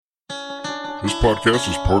This podcast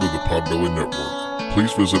is part of the Podbelly Network.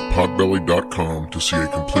 Please visit podbelly.com to see a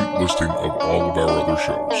complete listing of all of our other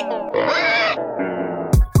shows.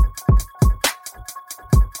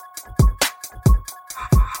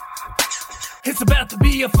 It's about to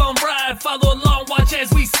be a fun ride. Follow along, watch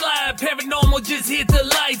as we slide. Paranormal just hit the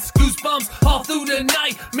lights. Goosebumps all through the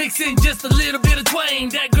night. Mixing just a little bit of twain.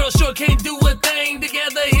 That girl sure can't do a thing.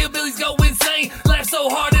 Together, hillbillies go insane. Laugh so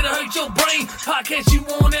hard it'll hurt your brain. Podcast you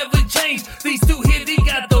won't ever change. These two here, they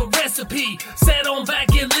got the recipe. Sit on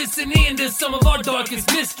back and listen in to some of our darkest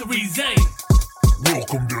mysteries, eh?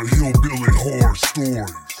 Welcome to Hillbilly Horror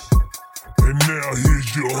Stories. And now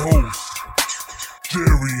here's your hosts,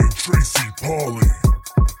 Jerry and Tracy Polly,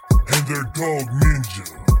 and their dog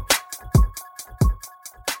Ninja.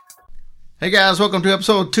 Hey guys, welcome to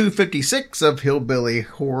episode 256 of Hillbilly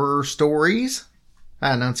Horror Stories.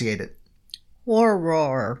 I enunciate it.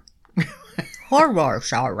 Horror. Horror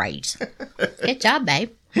stories. Good job,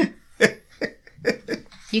 babe.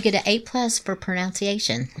 You get an A+ for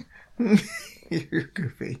pronunciation. You're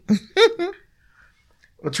goofy.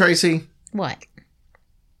 Well, Tracy. What?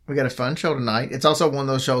 We got a fun show tonight. It's also one of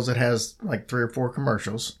those shows that has like 3 or 4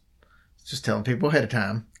 commercials. Just telling people ahead of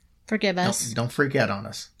time. Forgive us. Don't freak out on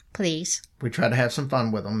us. Please. We try to have some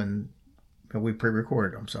fun with them, and we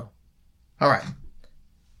pre-recorded them. So, all right.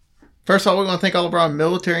 First of all, we want to thank all of our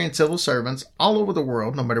military and civil servants all over the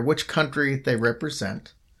world, no matter which country they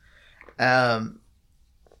represent. I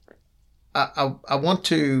want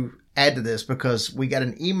to add to this because we got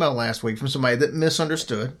an email last week from somebody that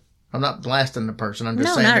misunderstood. I'm not blasting the person. I'm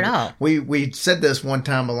just saying. No, not at all. We said this one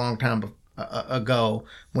time a long time ago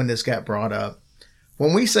when this got brought up.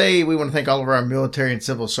 When we say we want to thank all of our military and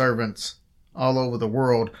civil servants all over the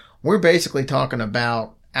world, we're basically talking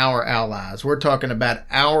about our allies. We're talking about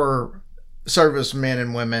our servicemen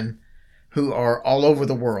and women who are all over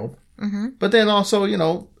the world. Mm-hmm. But then also,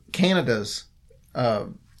 Canada's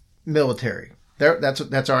military.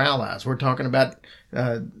 That's our allies. We're talking about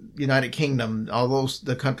United Kingdom, all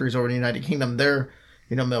the countries over the United Kingdom, they're,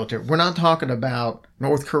 military. We're not talking about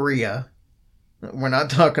North Korea. We're not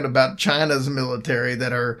talking about China's military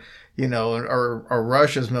that are, or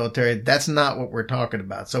Russia's military. That's not what we're talking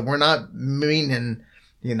about. So we're not meaning,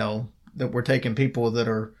 that we're taking people that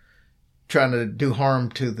are trying to do harm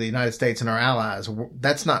to the United States and our allies.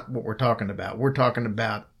 That's not what we're talking about. We're talking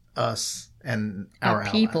about us and our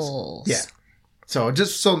allies. Peoples. Yeah. So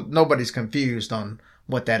just so nobody's confused on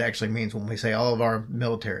what that actually means when we say all of our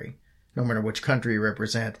military, no matter which country you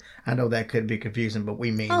represent. I know that could be confusing, but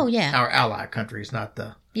we mean our ally countries, not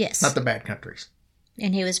the bad countries.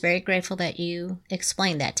 And he was very grateful that you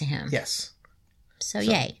explained that to him. Yes. So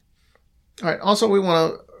yay. All right. Also, we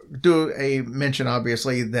want to do a mention,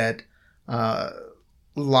 obviously, that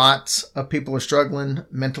lots of people are struggling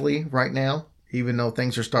mentally right now. Even though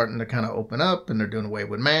things are starting to kind of open up and they're doing away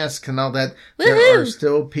with masks and all that, There are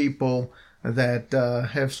still people that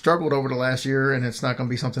have struggled over the last year, and it's not going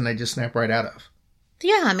to be something they just snap right out of.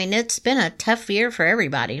 Yeah, I mean, it's been a tough year for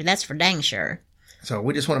everybody. That's for dang sure. So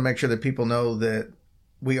we just want to make sure that people know that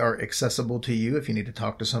we are accessible to you if you need to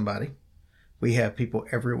talk to somebody. We have people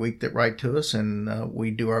every week that write to us, and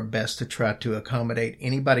we do our best to try to accommodate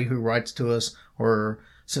anybody who writes to us or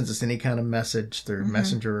sends us any kind of message through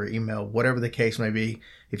messenger or email, whatever the case may be.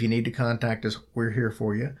 If you need to contact us, we're here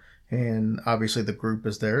for you. And obviously the group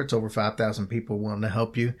is there. It's over 5,000 people willing to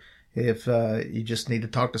help you. If you just need to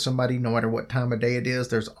talk to somebody, no matter what time of day it is,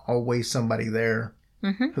 there's always somebody there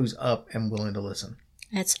who's up and willing to listen.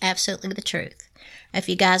 That's absolutely the truth. If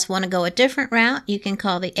you guys want to go a different route, you can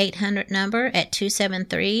call the 800 number at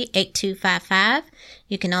 273-8255.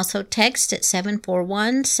 You can also text at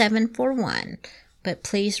 741-741. But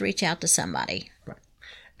please reach out to somebody. Right.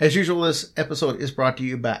 As usual, this episode is brought to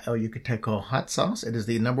you by El Yucateco Hot Sauce. It is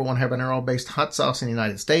the #1 habanero-based hot sauce in the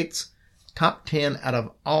United States. Top 10 out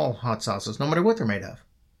of all hot sauces, no matter what they're made of.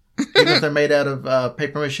 Even if they're made out of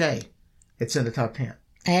paper mache, it's in the top 10.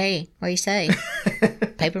 Hey, what do you say?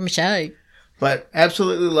 Paper mache. But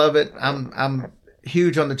absolutely love it. I'm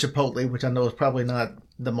huge on the Chipotle, which I know is probably not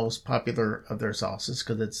the most popular of their sauces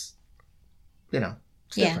because it's,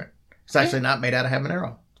 it's different. It's actually not made out of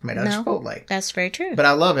habanero. It's made out of Chipotle. That's very true. But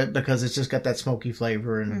I love it because it's just got that smoky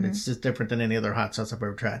flavor, and it's just different than any other hot sauce I've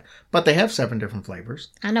ever tried. But they have 7 different flavors.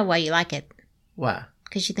 I know why you like it. Why?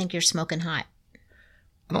 Because you think you're smoking hot.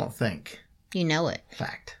 I don't think. You know it.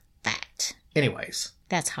 Fact. Anyways.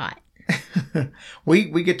 That's hot.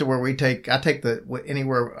 we get to where I take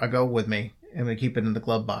anywhere I go with me, and we keep it in the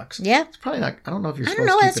glove box. Yeah. It's probably not. I don't know if you're I supposed don't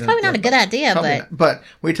know. to keep It's it in probably the not a glove good box. idea, Probably but not. But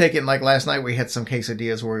we take it like last night. We had some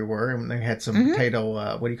quesadillas where we were, and they had some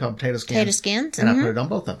potato. What do you call them? Potato skins. potato skins. And I put it on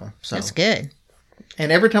both of them. So That's good.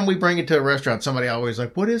 And every time we bring it to a restaurant, somebody always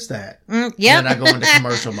like, "What is that?" Yeah. And then I go into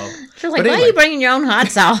commercial mode. She's like, But why are anyway. you bringing your own hot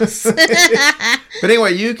sauce? But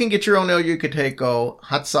anyway, you can get your own El Yucateco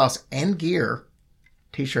hot sauce and gear,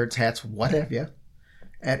 t-shirts, hats, what have you,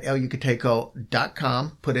 at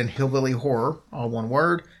elucateco.com. Put in Hillbilly Horror, all one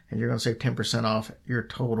word, and you're going to save 10% off your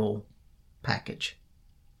total package.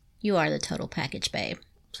 You are the total package, babe.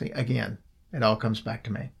 See, again, it all comes back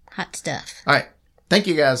to me. Hot stuff. All right. Thank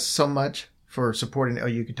you guys so much for supporting El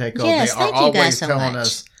Yucateco. Yes, they are thank you guys always so telling much.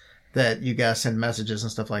 us that you guys send messages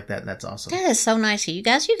and stuff like that, and that's awesome. That is so nice of you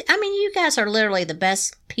guys. You guys are literally the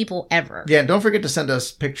best people ever. Yeah, and don't forget to send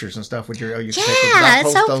us pictures and stuff with your El Yucateco. 'cause Yeah, I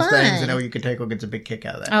it's post so those things, fun. and El Yucateco gets a big kick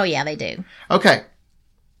out of that. Oh, yeah, they do. Okay.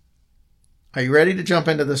 Are you ready to jump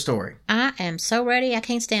into the story? I am so ready. I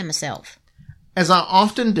can't stand myself. As I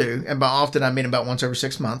often do, and by often I mean about once every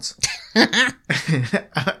 6 months,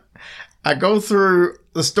 I go through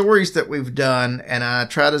the stories that we've done and I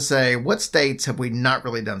try to say, what states have we not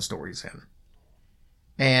really done stories in?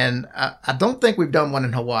 And I don't think we've done one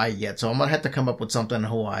in Hawaii yet, so I'm going to have to come up with something in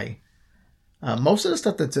Hawaii. Most of the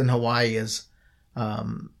stuff that's in Hawaii is, I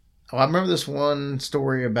remember this one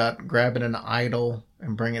story about grabbing an idol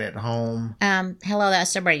and bringing it home. Hello,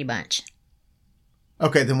 that's the Brady Bunch.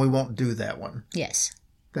 Okay, then we won't do that one. Yes.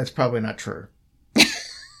 That's probably not true. I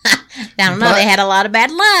don't know. But- They had a lot of bad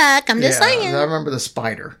luck. I'm just saying. I remember the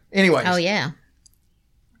spider. Anyways. Oh, yeah.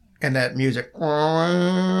 And that music.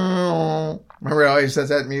 Remember it always says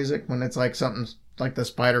that music when it's like something like the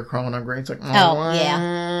spider crawling on green. It's like, Oh,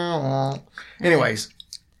 yeah. Anyways.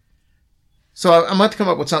 So I'm about to come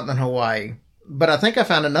up with something in Hawaii. But I think I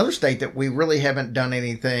found another state that we really haven't done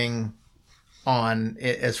anything on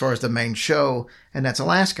as far as the main show, and that's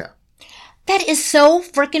Alaska. That is so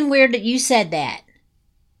freaking weird that you said that.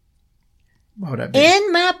 What would that be?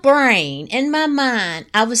 In my brain, in my mind,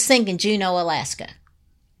 I was thinking Juneau, Alaska.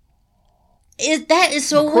 That is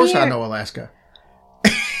so weird. Of course I know Alaska.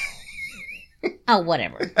 Oh,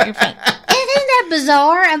 whatever. You're fine. Isn't that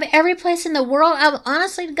bizarre? Of every place in the world, I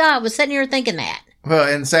honestly to God was sitting here thinking that. Well,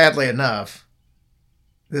 and sadly enough,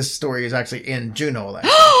 this story is actually in Juneau, Alaska.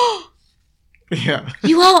 Yeah.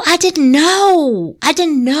 You all, I didn't know. I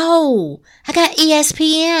got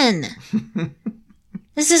ESPN.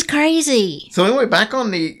 This is crazy. So anyway, back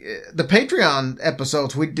on the Patreon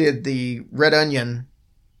episodes, we did the Red Onion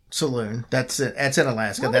Saloon. That's in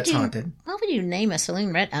Alaska. That's haunted. Why would you name a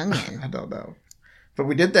saloon Red Onion? I don't know. But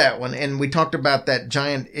we did that one, and we talked about that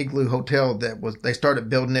giant igloo hotel they started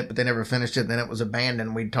building it, but they never finished it. Then it was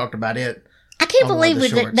abandoned. We talked about it. I can't on one of believe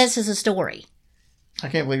the that shorts. this is a story. I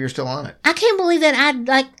can't believe you're still on it. I can't believe that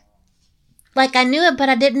I knew it, but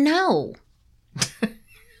I didn't know.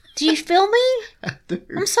 Do you feel me? I do.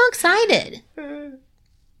 I'm so excited. Go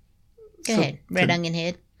ahead, Red Onion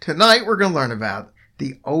Head. Tonight we're going to learn about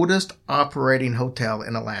the oldest operating hotel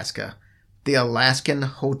in Alaska, the Alaskan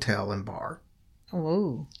Hotel and Bar.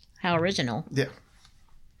 Ooh, how original. Yeah.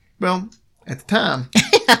 Well, at the time,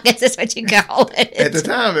 I guess that's what you call it. at the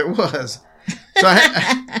time it was. So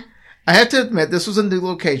I have to admit, this was a new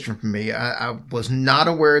location for me. I was not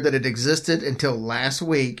aware that it existed until last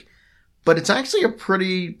week, but it's actually a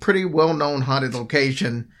pretty well-known haunted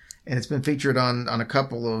location, and it's been featured on a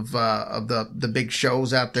couple of the big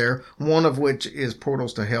shows out there, one of which is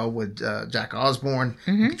Portals to Hell with Jack Osborne,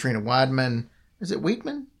 and Katrina Weidman. Is it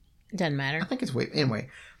Weidman? Doesn't I matter. think it's Weidman. Anyway.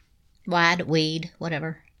 Wide, weed,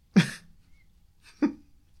 whatever.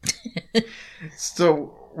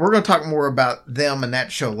 So we're going to talk more about them and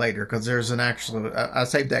that show later, because there's an actual... I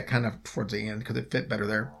saved that kind of towards the end because it fit better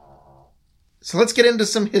there. So let's get into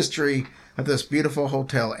some history of this beautiful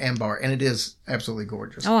hotel and bar, and it is absolutely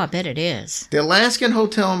gorgeous. Oh, I bet it is. The Alaskan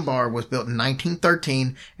Hotel and Bar was built in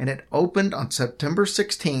 1913, and it opened on September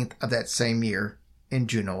 16th of that same year in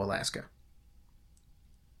Juneau, Alaska.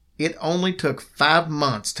 It only took 5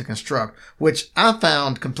 months to construct, which I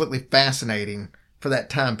found completely fascinating for that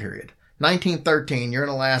time period. 1913, you're in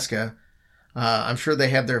Alaska. I'm sure they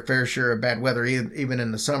have their fair share of bad weather, even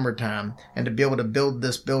in the summertime. And to be able to build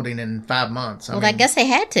this building in 5 months. I guess they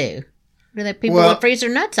had to. People would freeze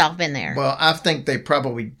their nuts off in there. Well, I think they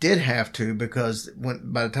probably did have to, because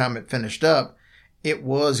by the time it finished up, it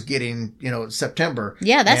was getting, September.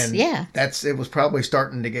 Yeah, It was probably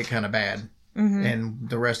starting to get kind of bad. Mm-hmm. And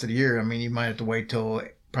the rest of the year, you might have to wait till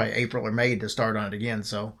probably April or May to start on it again.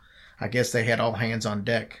 So I guess they had all hands on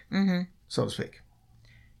deck, so to speak.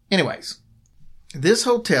 Anyways, This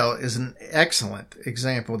hotel is an excellent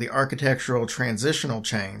example of the architectural transitional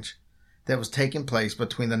change that was taking place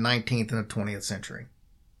between the 19th and the 20th century.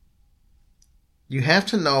 You have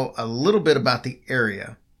to know a little bit about the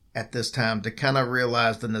area at this time to kind of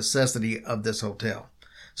realize the necessity of this hotel.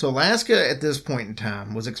 So Alaska at this point in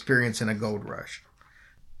time was experiencing a gold rush.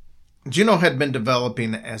 Juneau had been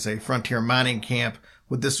developing as a frontier mining camp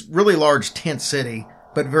with this really large tent city,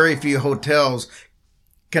 but very few hotels.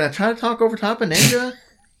 Can I try to talk over top of Ninja?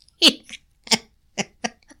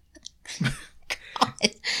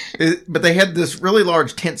 But they had this really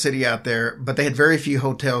large tent city out there, but they had very few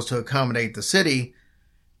hotels to accommodate the city.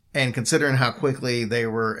 And considering how quickly they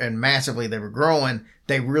were and massively they were growing,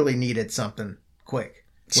 they really needed something quick.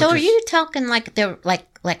 So are you talking like they're like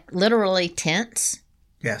literally tents?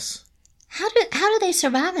 Yes. How do they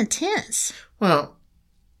survive in tents? Well,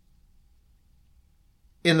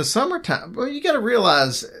 in the summertime, well, you got to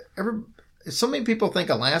realize so many people think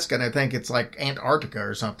Alaska and they think it's like Antarctica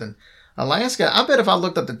or something. Alaska, I bet if I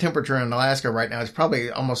looked up the temperature in Alaska right now, it's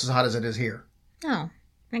probably almost as hot as it is here. Oh,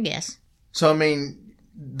 I guess. So, I mean,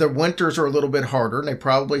 the winters are a little bit harder and they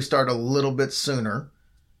probably start a little bit sooner.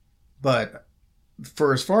 But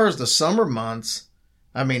for as far as the summer months,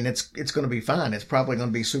 I mean, it's going to be fine. It's probably going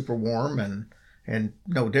to be super warm and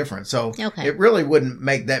no different. So It really wouldn't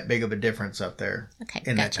make that big of a difference up there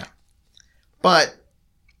in that time. But,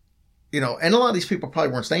 and a lot of these people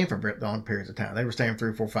probably weren't staying for long periods of time. They were staying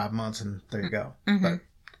 3, 4, 5 months and there you go. Mm-hmm. But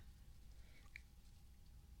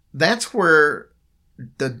that's where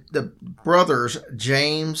the brothers,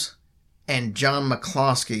 James and John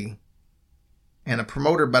McCloskey, and a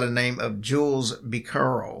promoter by the name of Jules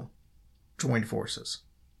Becerril joined forces.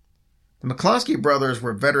 The McCloskey brothers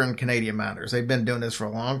were veteran Canadian miners. They'd been doing this for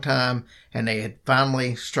a long time, and they had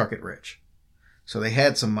finally struck it rich. So they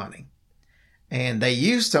had some money. And they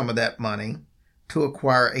used some of that money to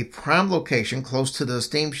acquire a prime location close to the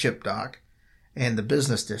steamship dock and the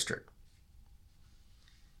business district.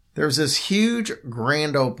 There was this huge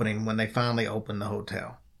grand opening when they finally opened the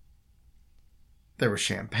hotel. There was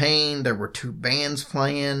champagne, there were 2 bands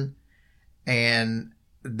playing, and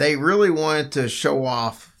they really wanted to show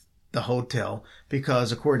off the hotel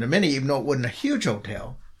because, according to many, even though it wasn't a huge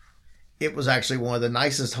hotel, it was actually one of the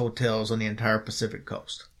nicest hotels on the entire Pacific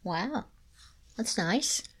coast. Wow. That's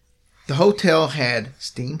nice. The hotel had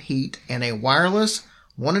steam heat and a wireless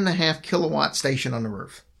 1.5 kilowatt station on the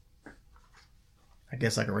roof. I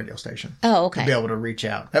guess like a radio station. Oh, okay. To be able to reach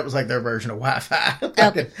out. That was like their version of Wi-Fi in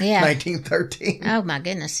 1913. Oh, my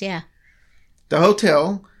goodness, yeah. The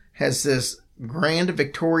hotel has this grand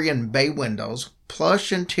Victorian bay windows,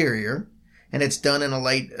 plush interior, and it's done in a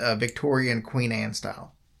late Victorian Queen Anne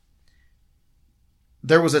style.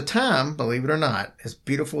 There was a time, believe it or not, as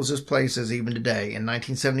beautiful as this place is even today, in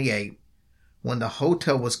 1978, when the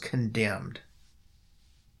hotel was condemned.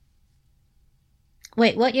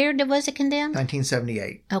 Wait, what year was it condemned?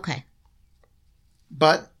 1978. Okay.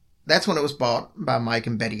 But that's when it was bought by Mike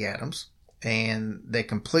and Betty Adams, and they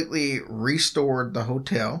completely restored the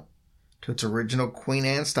hotel to its original Queen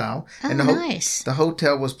Anne style. Oh, and nice. The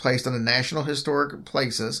hotel was placed on the National Historic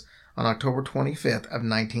Places on October 25th of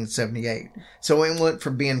 1978. So it went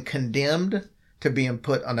from being condemned to being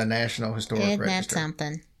put on the National Historic Register. Isn't that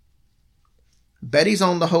something? Betty's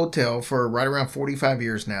owned the hotel for right around 45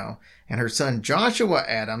 years now, and her son Joshua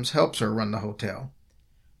Adams helps her run the hotel.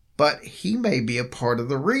 But he may be a part of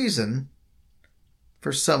the reason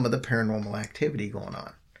for some of the paranormal activity going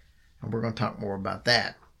on. And we're going to talk more about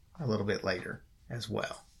that a little bit later as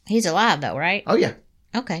well. He's alive though, right? Oh, yeah.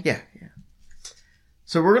 Okay. Yeah.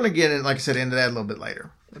 So we're going to get, like I said, into that a little bit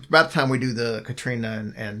later. It's about the time we do the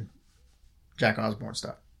Katrina and Jack Osborne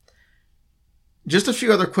stuff. Just a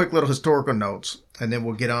few other quick little historical notes, and then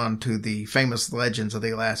we'll get on to the famous legends of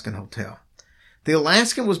the Alaskan Hotel. The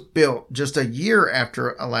Alaskan was built just a year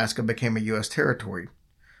after Alaska became a U.S. territory.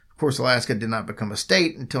 Of course, Alaska did not become a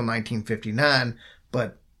state until 1959,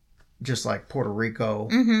 but just like Puerto Rico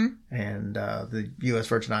and the U.S.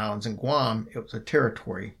 Virgin Islands and Guam, it was a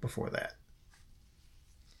territory before that.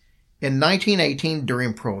 In 1918,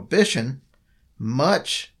 during Prohibition,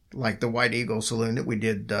 much like the White Eagle Saloon that we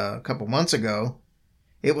did a couple months ago,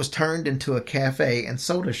 it was turned into a cafe and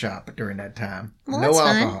soda shop during that time. Well, no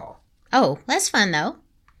alcohol. Fun. Oh, that's fun though.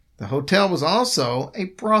 The hotel was also a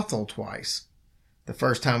brothel twice. The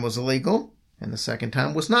first time was illegal, and the second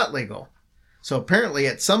time was not legal. So apparently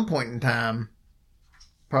at some point in time,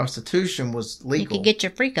 prostitution was legal. You could get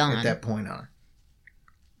your freak on. At that point on.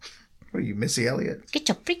 What are you, Missy Elliott? Get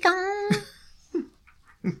your freak on.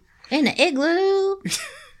 In the igloo.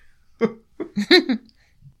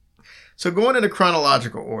 So going in a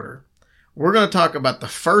chronological order, We're going to talk about the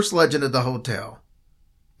first legend of the hotel.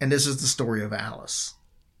 And this is the story of Alice.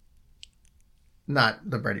 Not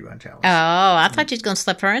the Brady Bunch Alice. Oh, I thought you was going to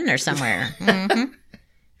slip her in there somewhere. Mm-hmm.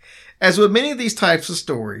 As with many of these types of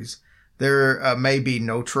stories, there may be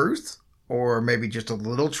no truth or maybe just a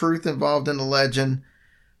little truth involved in the legend.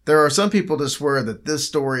 There are some people that swear that this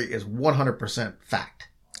story is 100% fact.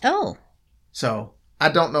 Oh. So I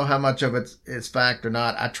don't know how much of it is fact or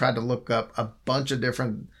not. I tried to look up a bunch of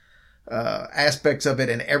different aspects of it,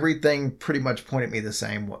 and everything pretty much pointed me the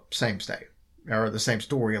same state or the same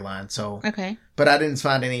storyline. So, okay. But I didn't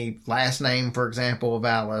find any last name, for example, of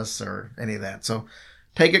Alice or any of that. So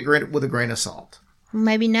take it with a grain of salt.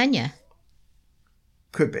 Maybe Nunya.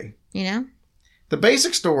 Could be. You know? The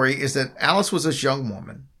basic story is that Alice was this young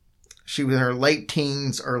woman. She was in her late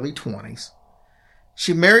teens, early 20s.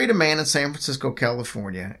 She married a man in San Francisco,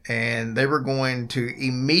 California, and they were going to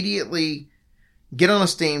immediately get on a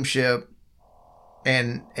steamship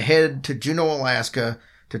and head to Juneau, Alaska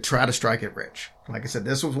to try to strike it rich. Like I said,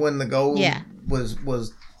 this was when the gold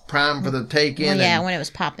was prime for the take-in. Well, yeah, when it was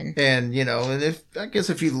popping. And, you know, and I guess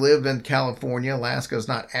if you live in California, Alaska is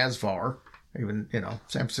not as far. Even, you know,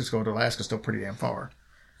 San Francisco to Alaska is still pretty damn far.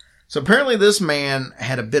 So apparently this man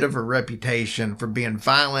had a bit of a reputation for being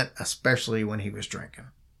violent, especially when he was drinking.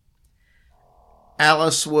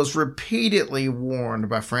 Alice was repeatedly warned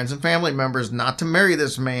by friends and family members not to marry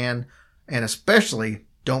this man, and especially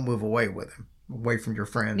don't move away with him, away from your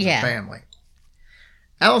friends and family.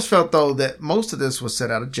 Alice felt, though, that most of this was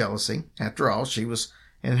set out of jealousy. After all, she was,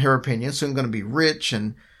 in her opinion, soon going to be rich,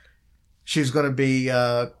 and she was going to be,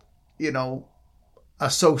 you know, a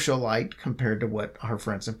socialite compared to what her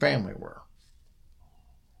friends and family were.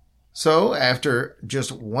 So, after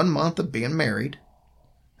just 1 month of being married,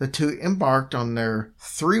 the two embarked on their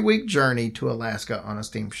 3-week journey to Alaska on a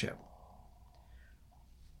steamship.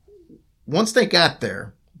 Once they got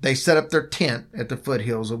there, they set up their tent at the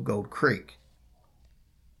foothills of Gold Creek.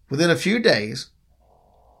 Within a few days,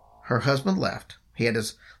 her husband left. He had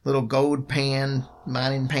his little gold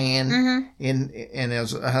mining pan, and there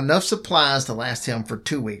was enough supplies to last him for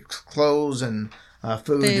 2 weeks. Clothes and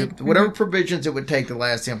food, whatever provisions it would take to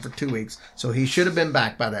last him for 2 weeks. So he should have been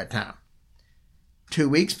back by that time. 2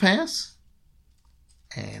 weeks pass,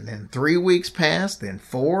 and then 3 weeks pass, then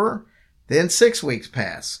 4, then 6 weeks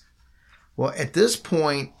pass. Well, at this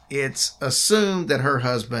point, it's assumed that her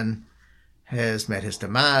husband has met his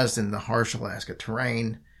demise in the harsh Alaska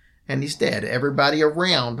terrain, and he's dead. Everybody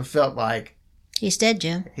around felt like he's dead,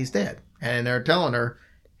 Jim. He's dead, and they're telling her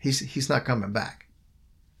he's not coming back.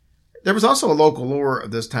 There was also a local lore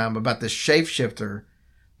of this time about this shapeshifter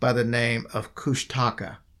by the name of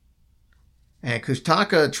Kushtaka, and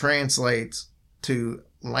Kushtaka translates to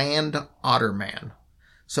land otter man.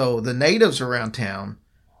 So the natives around town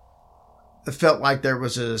felt like there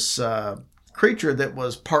was this creature that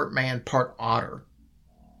was part man, part otter.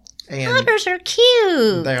 And otters are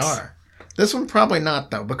cute. They are. This one probably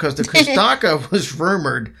not, though, because the Kushtaka was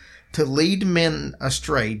rumored to lead men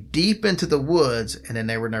astray deep into the woods, and then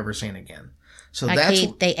they were never seen again. So like that's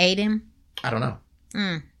they ate him? I don't know.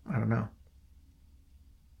 I don't know.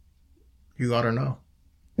 You ought to know.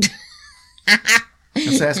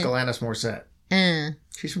 Let's ask Alanis Morissette.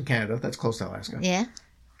 She's from Canada. That's close to Alaska. Yeah.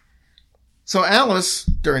 So Alice,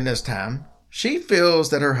 during this time, she feels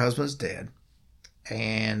that her husband's dead.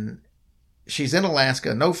 And she's in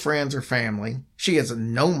Alaska, no friends or family. She has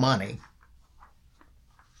no money.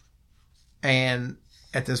 And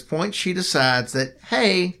at this point, she decides that,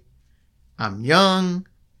 hey, I'm young.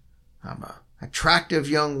 I'm an attractive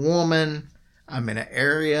young woman. I'm in an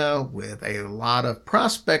area with a lot of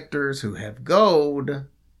prospectors who have gold.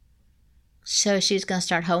 So she's going to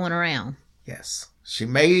start hoeing around. Yes. She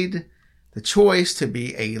made the choice to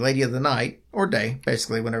be a lady of the night or day,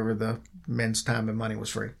 basically whenever the men's time and money was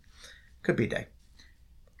free. Could be day.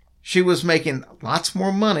 She was making lots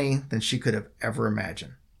more money than she could have ever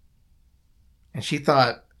imagined. And she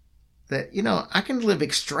thought that, you know, I can live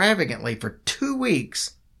extravagantly for 2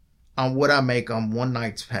 weeks on what I make on one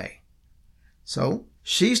night's pay. So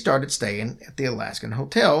she started staying at the Alaskan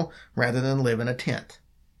hotel rather than live in a tent.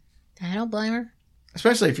 I don't blame her.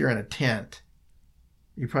 Especially if you're in a tent,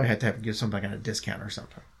 you probably have to give something kind of discount or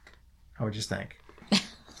something. I would just think.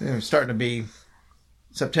 It's starting to be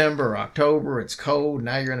September or October. It's cold.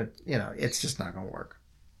 Now you're in a, you know, it's just not going to work.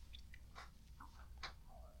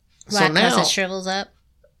 Why, so now, because it shrivels up?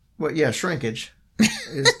 Well, yeah, shrinkage.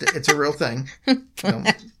 It's a real thing.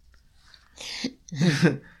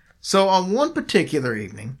 So on one particular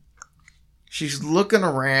evening, she's looking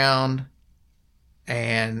around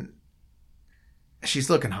and she's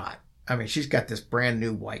looking hot. I mean, she's got this brand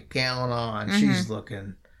new white gown on. Mm-hmm. She's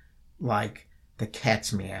looking like the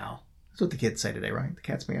cat's meow. That's what the kids say today, right? The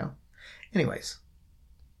cat's meow. Anyways,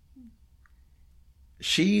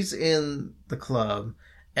 she's in the club.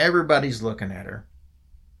 Everybody's looking at her.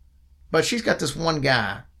 But she's got this one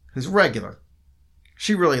guy who's regular.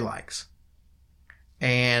 She really likes.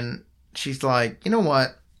 And she's like, you know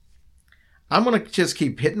what? I'm going to just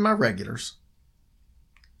keep hitting my regulars.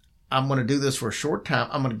 I'm going to do this for a short time.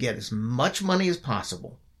 I'm going to get as much money as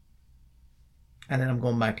possible. And then I'm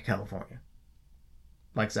going back to California.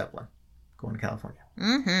 Like Zeppelin. Going to California.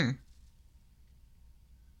 Mm-hmm.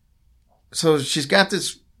 So she's got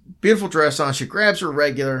this beautiful dress on. She grabs her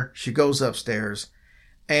regular. She goes upstairs.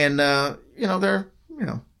 And, they're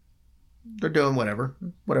doing whatever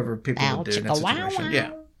people would do in that situation.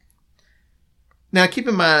 Yeah. Now, keep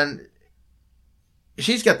in mind,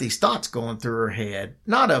 she's got these thoughts going through her head,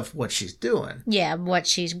 not of what she's doing. Yeah, what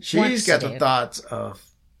she's got the thoughts of,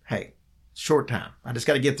 hey, short time. I just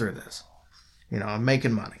got to get through this. I'm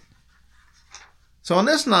making money. So on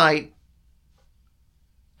this night,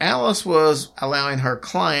 Alice was allowing her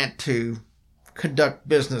client to conduct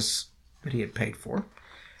business that he had paid for.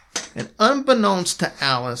 And unbeknownst to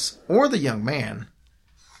Alice or the young man,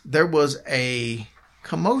 there was a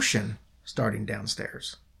commotion starting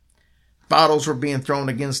downstairs. Bottles were being thrown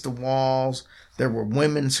against the walls. There were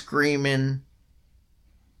women screaming.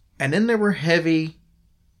 And then there were heavy,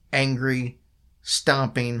 angry,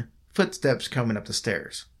 stomping footsteps coming up the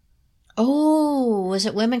stairs. Oh, was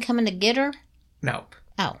it women coming to get her? Nope.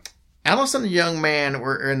 Oh. Alice and the young man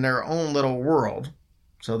were in their own little world,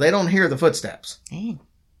 so they don't hear the footsteps. Dang.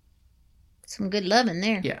 Some good loving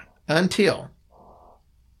there. Yeah. Until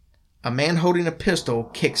a man holding a pistol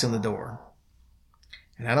kicks in the door.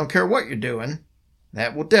 And I don't care what you're doing,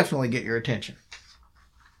 that will definitely get your attention.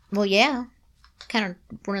 Well, yeah. Kind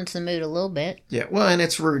of ruins the mood a little bit. Yeah, well, and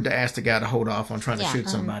it's rude to ask the guy to hold off on trying to shoot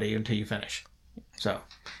somebody until you finish. So,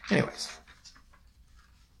 anyways.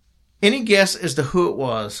 Any guess as to who it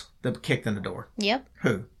was that kicked in the door? Yep.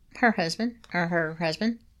 Who? Her husband. Or her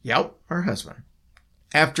husband. Yep, her husband.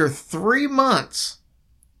 After 3 months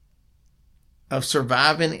of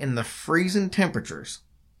surviving in the freezing temperatures,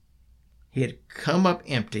 he had come up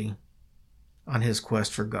empty on his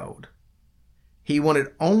quest for gold. He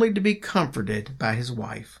wanted only to be comforted by his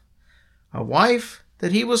wife, a wife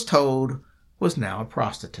that he was told was now a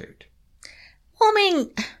prostitute. Well, I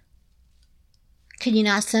mean, could you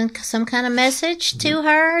not send some kind of message to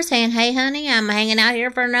her saying, hey, honey, I'm hanging out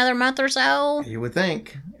here for another month or so? You would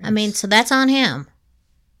think. I mean, so that's on him.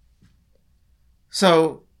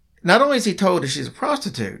 So, not only is he told that she's a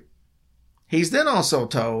prostitute, he's then also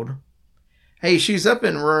told, hey, she's up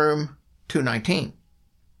in room 219.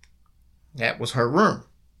 That was her room,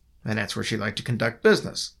 and that's where she liked to conduct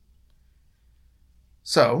business.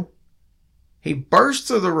 So, he bursts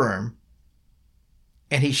through the room,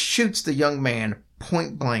 and he shoots the young man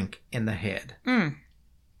point blank in the head.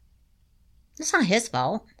 It's not his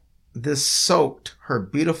fault. This soaked her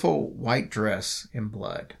beautiful white dress in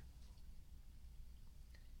blood.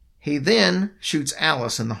 He then shoots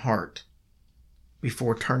Alice in the heart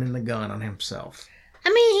before turning the gun on himself. I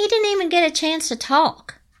mean, he didn't even get a chance to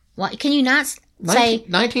talk. What, can you not say...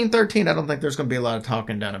 1913, I don't think there's going to be a lot of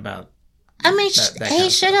talking done about. I mean,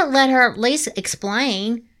 he should have let her at least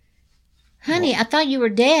explain. Honey, I thought you were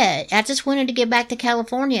dead. I just wanted to get back to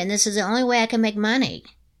California, and this is the only way I can make money.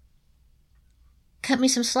 Cut me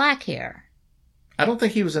some slack here. I don't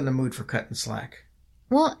think he was in the mood for cutting slack.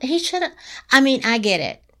 Well, he should have... I mean, I get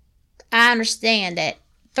it. I understand that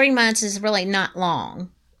 3 months is really not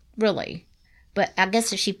long. Really. But I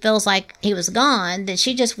guess if she feels like he was gone, then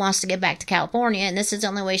she just wants to get back to California, and this is the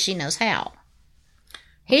only way she knows how.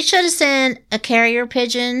 He should have sent a carrier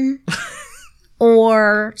pigeon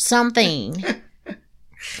or something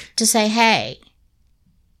to say, hey,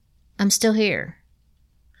 I'm still here.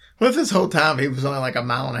 What if this whole time he was only like a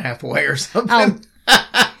mile and a half away or something?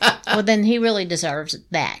 Oh. Well, then he really deserves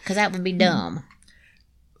that, because that would be dumb.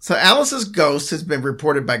 So Alice's ghost has been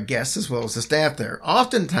reported by guests as well as the staff there,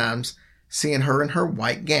 oftentimes seeing her in her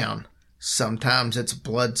white gown. Sometimes it's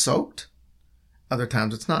blood-soaked. Other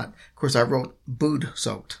times it's not. Of course, I wrote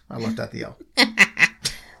bood-soaked. I left out the L.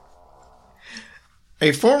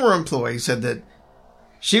 A former employee said that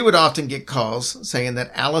she would often get calls saying that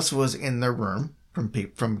Alice was in their room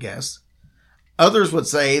from guests. Others would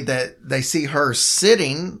say that they see her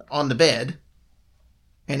sitting on the bed,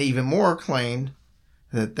 and even more claimed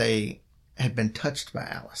that they had been touched by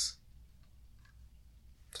Alice.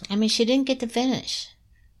 So. I mean, she didn't get to finish.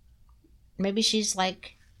 Maybe she's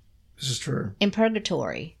like... This is true. In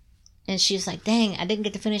purgatory. And she's like, dang, I didn't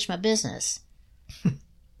get to finish my business.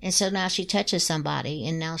 And so now she touches somebody,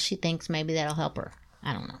 and now she thinks maybe that'll help her.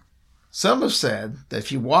 I don't know. Some have said that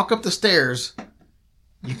if you walk up the stairs,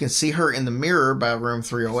 you can see her in the mirror by room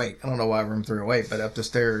 308. I don't know why room 308, but up the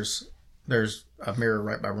stairs, there's a mirror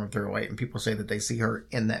right by room 308, and people say that they see her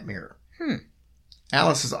in that mirror.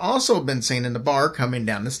 Alice has also been seen in the bar coming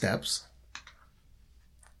down the steps.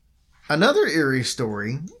 Another eerie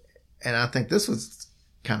story, and I think this was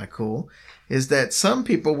kind of cool, is that some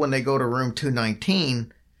people, when they go to room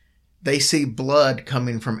 219, they see blood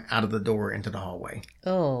coming from out of the door into the hallway.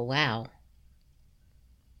 Oh, wow.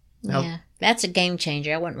 Now, Yeah, that's a game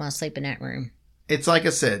changer. I wouldn't want to sleep in that room. it's like I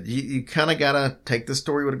said, you kind of got to take the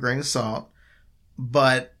story with a grain of salt,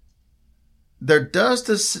 but there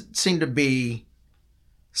does seem to be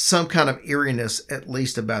some kind of eeriness, at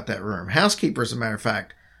least about that room. Housekeepers, as a matter of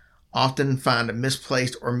fact, often find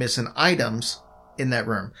misplaced or missing items in that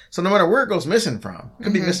room. So no matter where it goes missing from, it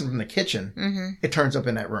could be missing from the kitchen, it turns up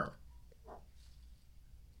in that room.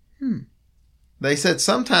 They said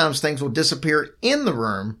sometimes things will disappear in the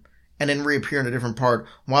room and then reappear in a different part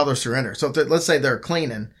while they're surrendered. So if let's say they're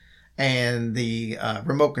cleaning and the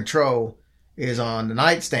remote control is on the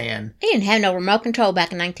nightstand. They didn't have no remote control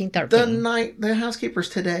back in 1913. The housekeepers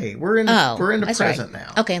today. We're in the that's present right.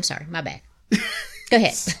 now. Okay, I'm sorry. My bad. Go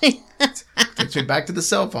ahead. Takes me back to the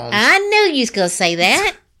cell phones. I knew you was going to say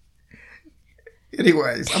that.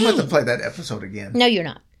 Anyways, I'm going to play that episode again. No, you're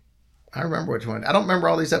not. I remember which one. I don't remember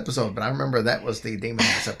all these episodes, but I remember that was the Demon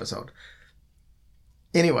House episode.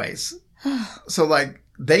 Anyways, so like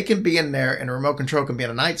they can be in there and the remote control can be on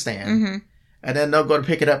a nightstand, and then they'll go to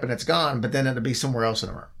pick it up and it's gone, but then it'll be somewhere else in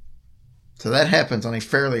the room. So that happens on a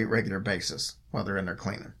fairly regular basis while they're in there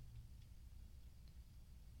cleaning.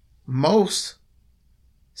 Most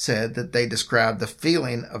said that they described the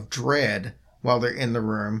feeling of dread while they're in the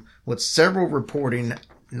room, with several reporting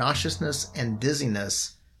nauseousness and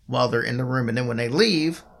dizziness while they're in the room. And then when they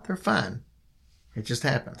leave, they're fine. It just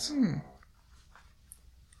happens.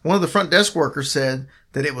 One of the front desk workers said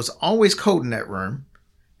that it was always cold in that room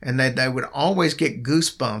and that they would always get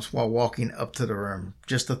goosebumps while walking up to the room.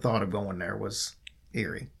 Just the thought of going there was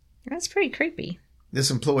eerie. That's pretty creepy.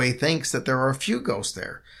 This employee thinks that there are a few ghosts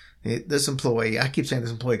there. This employee, I keep saying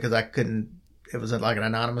this employee because it was like an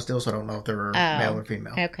anonymous deal, so I don't know if they were male or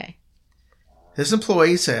female. Okay. This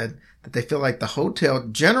employee said that they feel like the hotel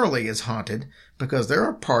generally is haunted because there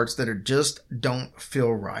are parts that just don't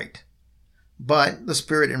feel right. But the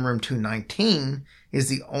spirit in room 219 is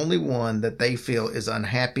the only one that they feel is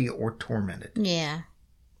unhappy or tormented. Yeah.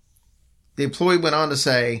 The employee went on to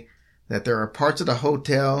say that there are parts of the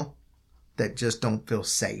hotel that just don't feel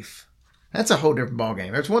safe. That's a whole different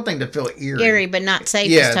ballgame. It's one thing to feel eerie. Eerie, but not safe.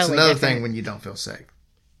 Yeah, is totally it's another different. thing when you don't feel safe.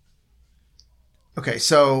 Okay,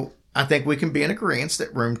 so I think we can be in agreement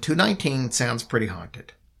that room 219 sounds pretty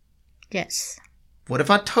haunted. Yes. What if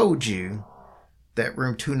I told you that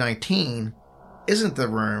room 219 isn't the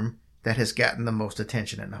room that has gotten the most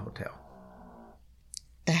attention in the hotel?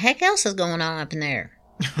 The heck else is going on up in there?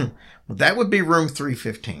 Well, that would be room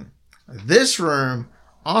 315. This room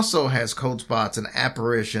also has cold spots and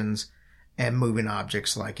apparitions and moving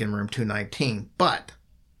objects like in room 219. But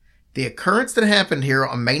the occurrence that happened here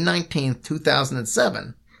on May 19th,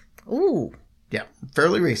 2007, Ooh. yeah,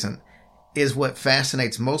 fairly recent, is what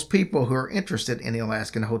fascinates most people who are interested in the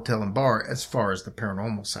Alaskan Hotel and Bar as far as the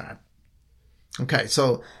paranormal side. Okay,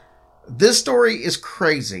 so this story is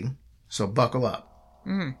crazy, so buckle up.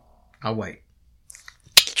 I'll wait.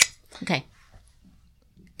 Okay.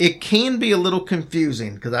 It can be a little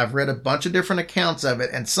confusing because I've read a bunch of different accounts of it,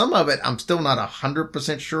 and some of it I'm still not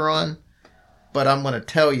 100% sure on, but I'm going to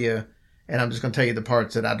tell you, and I'm just going to tell you the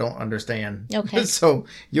parts that I don't understand. Okay. So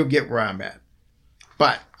you'll get where I'm at.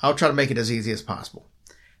 But I'll try to make it as easy as possible.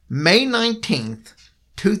 May 19th,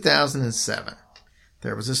 2007,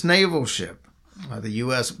 there was this naval ship. The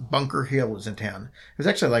U.S. Bunker Hill was in town. It was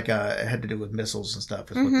actually like it had to do with missiles and stuff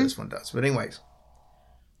is what this one does. But anyways,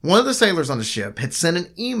 one of the sailors on the ship had sent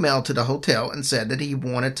an email to the hotel and said that he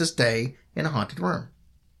wanted to stay in a haunted room.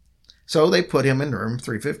 So they put him in room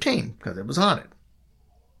 315 because it was haunted.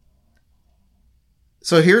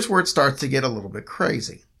 So here's where it starts to get a little bit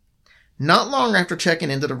crazy. Not long after checking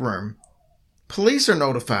into the room, police are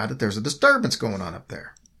notified that there's a disturbance going on up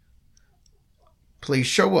there. Police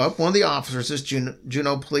show up. One of the officers is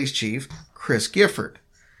Juneau Police Chief Chris Gifford.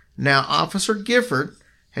 Now, Officer Gifford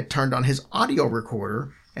had turned on his audio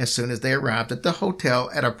recorder as soon as they arrived at the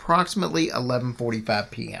hotel at approximately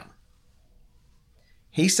 11:45 p.m.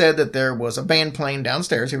 He said that there was a band playing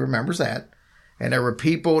downstairs. He remembers that. And there were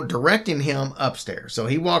people directing him upstairs. So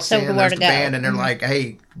he walks So in, where there's to the go. band, and they're like,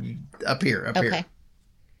 hey, up here, up here. Okay.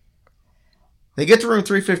 They get to room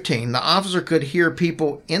 315. The officer could hear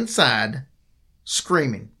people inside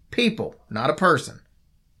screaming. People, not a person.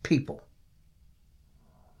 People.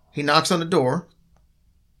 He knocks on the door.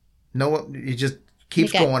 No, it just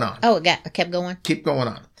keeps going on. Oh, it kept going? Keep going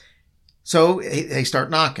on. So they start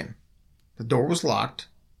knocking. The door was locked.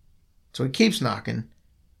 So he keeps knocking.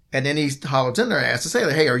 And then he hollers in there and asks the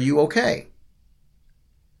sailor, hey, are you okay?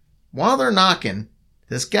 While they're knocking,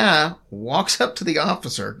 this guy walks up to the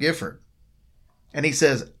officer, Gifford, and he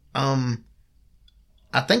says, I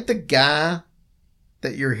think the guy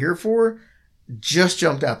that you're here for just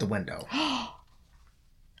jumped out the window.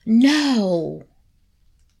 No.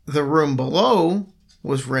 The room below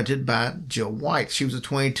was rented by Jill White. She was a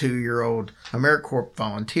 22-year-old AmeriCorps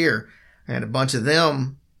volunteer, and a bunch of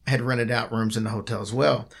them had rented out rooms in the hotel as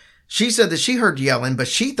well. She said that she heard yelling, but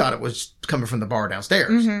she thought it was coming from the bar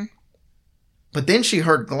downstairs. Mm-hmm. But then she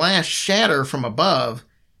heard glass shatter from above,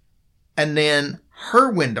 and then her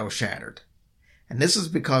window shattered. And this is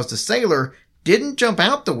because the sailor didn't jump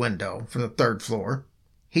out the window from the third floor.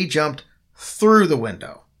 He jumped through the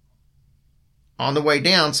window. On the way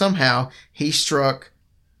down, somehow, he struck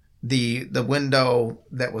the window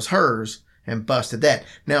that was hers and busted that.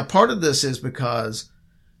 Now, part of this is because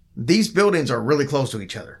these buildings are really close to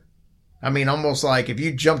each other. I mean, almost like if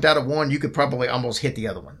you jumped out of one, you could probably almost hit the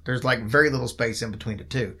other one. There's like very little space in between the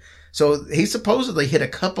two. So he supposedly hit a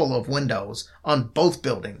couple of windows on both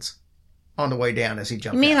buildings on the way down as he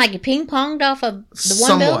jumped You mean out. like you ping-ponged off of the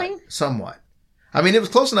one building? Somewhat. I mean, it was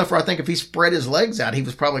close enough where I think if he spread his legs out, he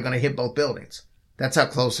was probably going to hit both buildings. That's how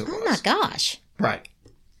close it was. Oh my gosh. Right.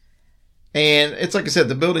 And it's like I said,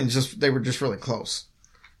 the buildings they were just really close.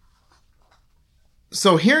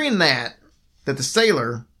 So hearing that the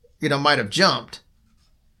sailor, might have jumped,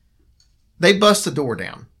 they bust the door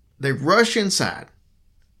down. They rush inside.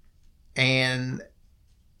 And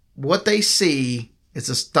what they see is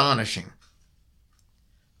astonishing.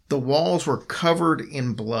 The walls were covered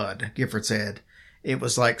in blood, Gifford said. It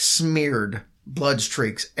was like smeared blood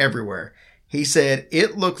streaks everywhere. He said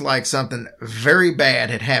it looked like something very bad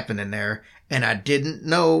had happened in there, and I didn't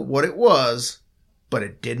know what it was, but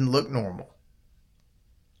it didn't look normal.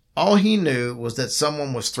 All he knew was that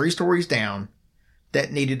someone was 3 stories down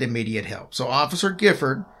that needed immediate help. So Officer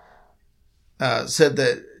Gifford said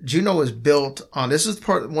that Juneau is built on, this is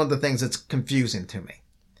one of the things that's confusing to me.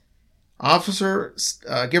 Officer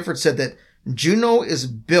Gifford said that Juneau is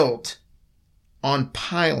built on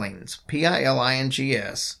pilings,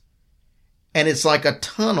 P-I-L-I-N-G-S, and it's like a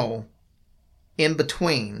tunnel in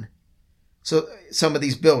between some of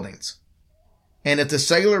these buildings. And if the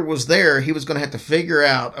sailor was there, he was going to have to figure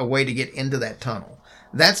out a way to get into that tunnel.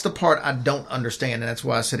 That's the part I don't understand, and that's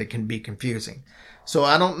why I said it can be confusing. So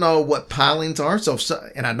I don't know what pilings are.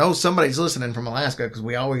 And I know somebody's listening from Alaska, because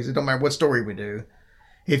it don't matter what story we do.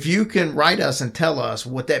 If you can write us and tell us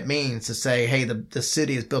what that means to say, hey, the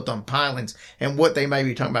city is built on pilings, and what they may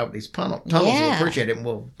be talking about with these tunnels, we'll appreciate it, and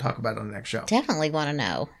we'll talk about it on the next show. Definitely want to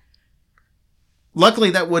know. Luckily,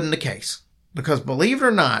 that wasn't the case. Because believe it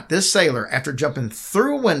or not, this sailor, after jumping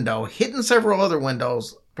through a window, hitting several other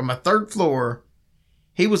windows from a 3rd floor,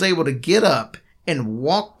 he was able to get up and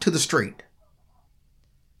walk to the street.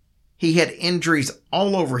 He had injuries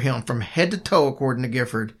all over him from head to toe, according to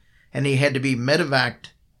Gifford, and he had to be medevaced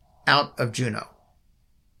out of Juneau.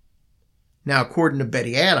 Now, according to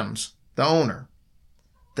Betty Adams, the owner,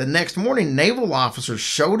 the next morning, naval officers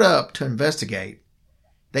showed up to investigate.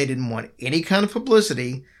 They didn't want any kind of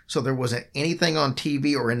publicity, so there wasn't anything on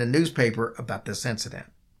TV or in the newspaper about this incident.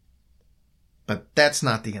 But that's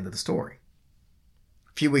not the end of the story.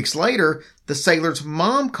 A few weeks later, the sailor's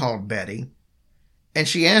mom called Betty, and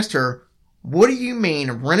she asked her, "What do you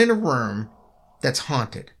mean renting a room that's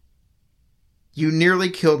haunted? You nearly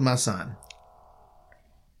killed my son."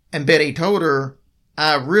 And Betty told her,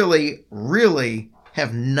 "I really, really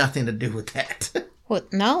have nothing to do with that."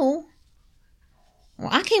 What? No. Well,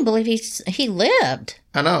 I can't believe he lived.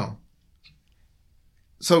 I know.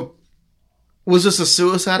 So, was this a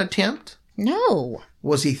suicide attempt? No.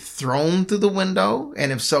 Was he thrown through the window?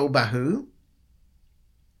 And if so, by who?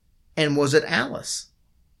 And was it Alice?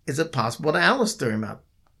 Is it possible that Alice threw him out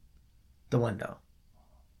the window?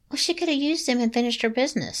 Well, she could have used him and finished her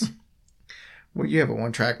business. Well, you have a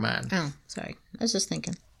one-track mind. Oh, sorry. I was just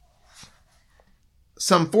thinking.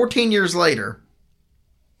 Some 14 years later,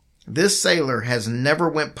 this sailor has never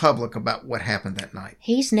went public about what happened that night.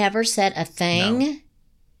 He's never said a thing? No.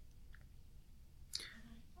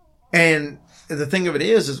 And the thing of it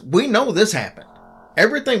is we know this happened.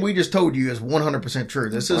 Everything we just told you is 100% true.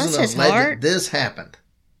 This Bless isn't his alleged. heart. This happened.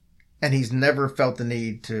 And he's never felt the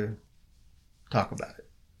need to talk about it.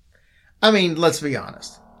 I mean, let's be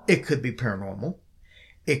honest. It could be paranormal.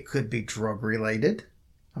 It could be drug related.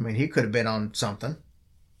 I mean, he could have been on something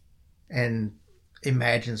and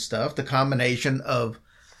imagined stuff. The combination of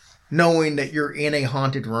knowing that you're in a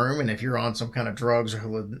haunted room, and if you're on some kind of drugs or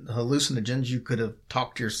hallucinogens, you could have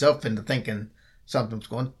talked yourself into thinking something's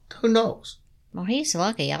going. Who knows? Well, he's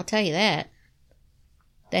lucky. I'll tell you that.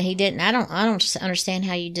 That he didn't. I don't understand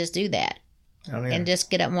how you just do that I don't either. and just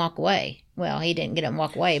get up and walk away. Well, he didn't get up and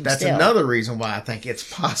walk away, but That's still. another reason why I think it's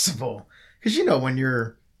possible. Because, when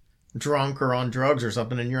you're drunk or on drugs or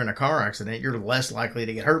something and you're in a car accident, you're less likely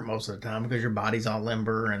to get hurt most of the time because your body's all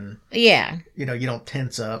limber and, Yeah. you don't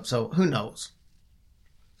tense up. So who knows?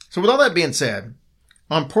 So with all that being said,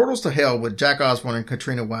 on Portals to Hell with Jack Osborne and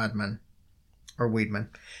Katrina Weidman,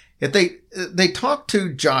 if they talked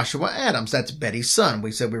to Joshua Adams, that's Betty's son.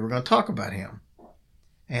 We said we were going to talk about him.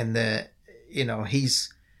 And that,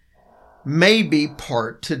 he's maybe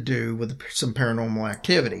part to do with some paranormal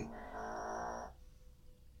activity.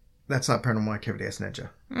 That's not paranormal activity, that's Ninja.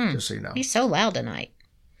 Just so you know. He's so loud tonight.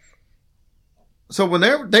 So when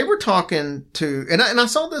they were talking to, and I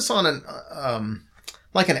saw this on an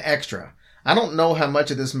extra. I don't know how much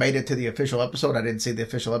of this made it to the official episode. I didn't see the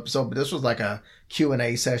official episode, but this was like a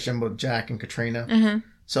Q&A session with Jack and Katrina. Mm-hmm.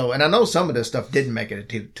 So, and I know some of this stuff didn't make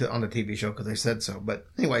it on the TV show because they said so. But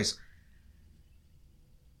anyways,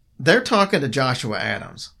 they're talking to Joshua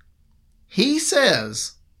Adams. He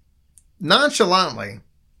says nonchalantly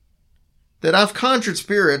that I've conjured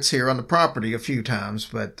spirits here on the property a few times,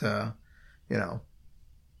 but, No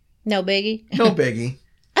biggie. no biggie.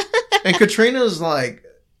 And Katrina's like,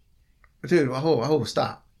 dude,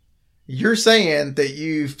 stop. You're saying that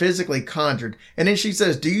you physically conjured. And then she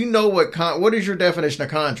says, do you know what is your definition of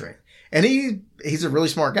conjuring? And he's a really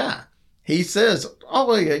smart guy. He says,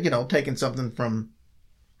 taking something from,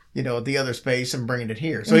 the other space and bringing it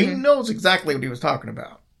here. So he knows exactly what he was talking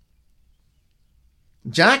about.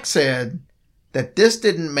 Jack said that this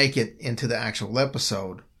didn't make it into the actual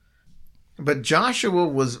episode, but Joshua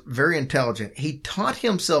was very intelligent. He taught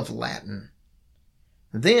himself Latin.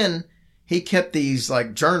 Then he kept these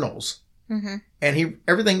journals, and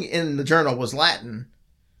everything in the journal was Latin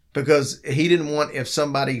because he didn't want, if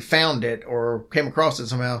somebody found it or came across it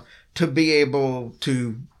somehow, to be able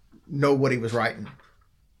to know what he was writing.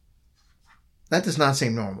 That does not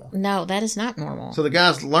seem normal. No, that is not normal. So the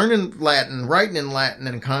guy's learning Latin, writing in Latin,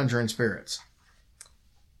 and conjuring spirits.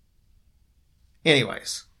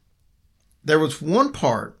 Anyways, there was one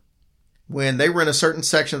part when they were in a certain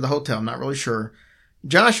section of the hotel, I'm not really sure.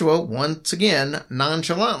 Joshua, once again,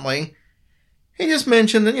 nonchalantly, he just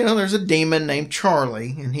mentioned that, there's a demon named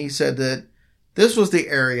Charlie, and he said that this was the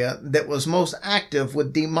area that was most active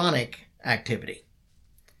with demonic activity.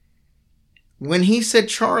 When he said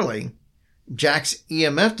Charlie, Jack's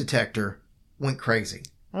EMF detector went crazy.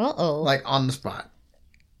 Uh-oh. Like on the spot.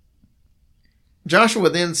 Joshua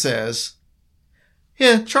then says,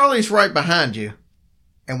 yeah, Charlie's right behind you.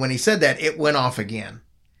 And when he said that, it went off again.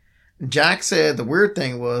 Jack said the weird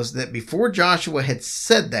thing was that before Joshua had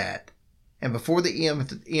said that, and before the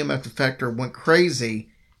EMF detector went crazy,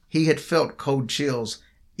 he had felt cold chills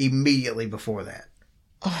immediately before that.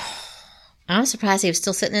 Oh, I'm surprised he was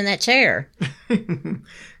still sitting in that chair.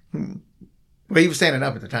 Well, he was standing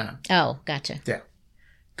up at the time. Oh, gotcha. Yeah.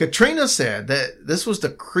 Katrina said that this was the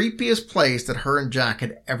creepiest place that her and Jack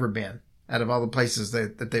had ever been out of all the places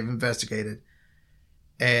that they've investigated.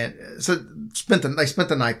 And so they spent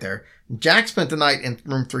the night there. Jack spent the night in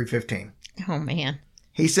room 315. Oh, man.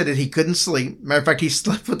 He said that he couldn't sleep. Matter of fact, he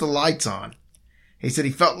slept with the lights on. He said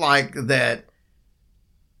he felt like that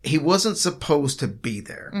he wasn't supposed to be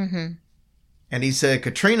there. Mm-hmm. And he said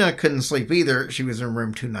Katrina couldn't sleep either. She was in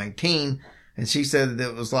room 219. And she said that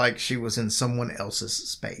it was like she was in someone else's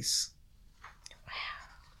space. Wow.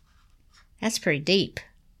 That's pretty deep.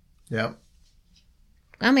 Yep.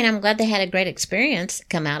 I mean, I'm glad they had a great experience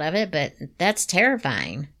come out of it, but that's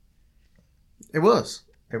terrifying. It was.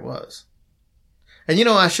 It was. And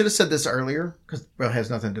I should have said this earlier because it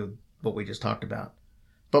has nothing to do with what we just talked about.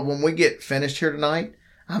 But when we get finished here tonight,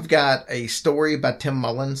 I've got a story by Tim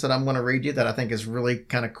Mullins that I'm going to read you that I think is really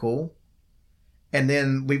kind of cool. And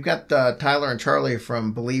then we've got Tyler and Charlie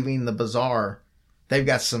from Believing the Bizarre. They've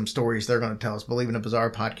got some stories they're going to tell us. Believing the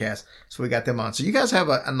Bizarre podcast. So we got them on. So you guys have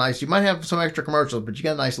a nice, you might have some extra commercials, but you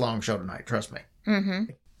got a nice long show tonight. Trust me. Mm-hmm.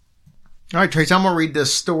 All right, Tracy, I'm going to read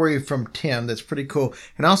this story from Tim that's pretty cool.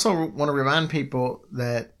 And I also want to remind people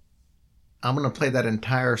that I'm going to play that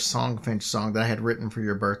entire Songfinch song that I had written for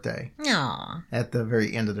your birthday Aw. at the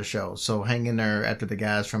very end of the show. So hang in there after the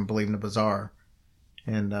guys from Believe in the Bazaar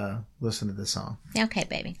and listen to this song. Okay,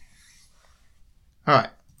 baby. All right.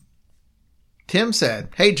 Tim said,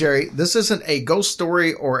 "Hey, Jerry, this isn't a ghost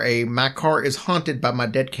story or a my car is haunted by my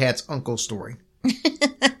dead cat's uncle story.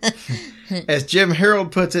 As Jim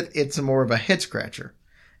Harold puts it, it's more of a head scratcher.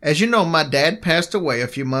 As you know, my dad passed away a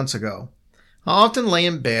few months ago. I often lay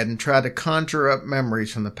in bed and try to conjure up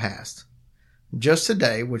memories from the past. Just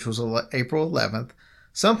today, which was April 11th,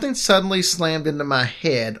 something suddenly slammed into my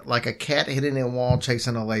head like a cat hitting a wall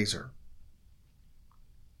chasing a laser.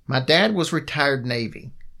 My dad was retired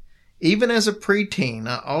Navy. Even as a preteen,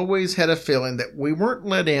 I always had a feeling that we weren't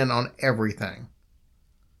let in on everything.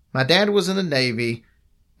 My dad was in the Navy,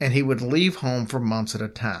 and he would leave home for months at a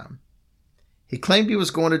time. He claimed he was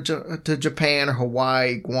going to Japan or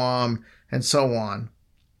Hawaii, Guam, and so on.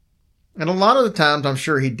 And a lot of the times I'm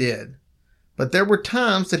sure he did. But there were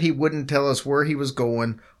times that he wouldn't tell us where he was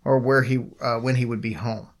going or when he would be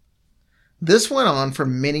home. This went on for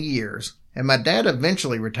many years, and my dad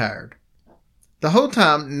eventually retired. The whole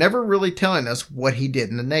time never really telling us what he did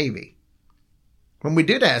in the Navy. When we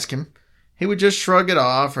did ask him, he would just shrug it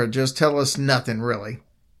off or just tell us nothing really.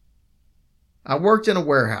 I worked in a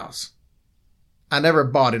warehouse. I never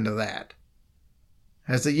bought into that.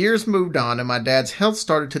 As the years moved on and my dad's health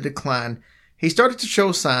started to decline, he started to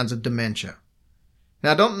show signs of dementia.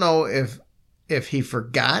 Now, I don't know if he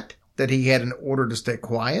forgot that he had an order to stay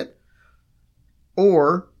quiet,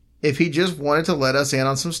 or if he just wanted to let us in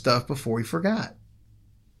on some stuff before he forgot.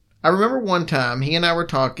 I remember one time he and I were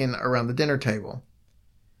talking around the dinner table.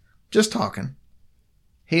 Just talking.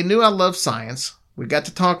 He knew I loved science. We got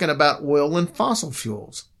to talking about oil and fossil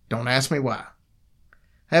fuels. Don't ask me why.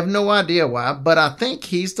 I have no idea why, but I think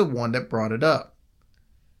he's the one that brought it up.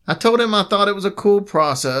 I told him I thought it was a cool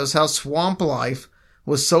process, how swamp life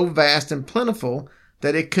was so vast and plentiful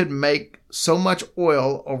that it could make so much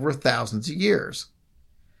oil over thousands of years.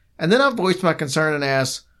 And then I voiced my concern and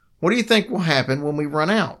asked, what do you think will happen when we run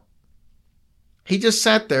out? He just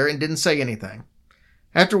sat there and didn't say anything.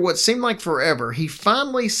 After what seemed like forever, he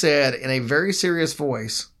finally said in a very serious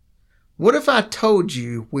voice, what if I told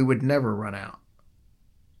you we would never run out?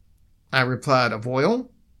 I replied, of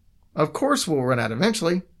oil? Of course we'll run out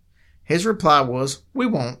eventually. His reply was, we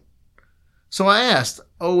won't. So I asked,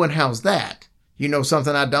 oh, and how's that? You know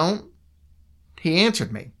something I don't? He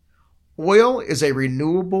answered me, oil is a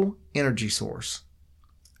renewable energy source.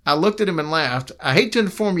 I looked at him and laughed. I hate to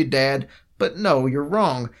inform you, Dad, but no, you're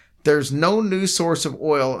wrong. There's no new source of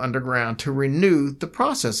oil underground to renew the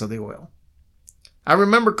process of the oil. I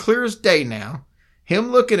remember clear as day now,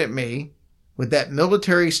 him looking at me with that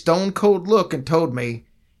military stone-cold look and told me,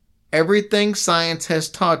 everything science has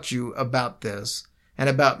taught you about this and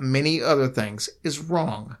about many other things is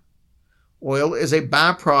wrong. Oil is a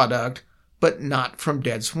byproduct, but not from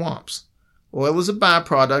dead swamps. Oil is a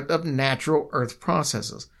byproduct of natural earth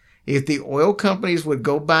processes. If the oil companies would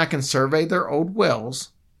go back and survey their old wells,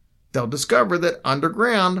 they'll discover that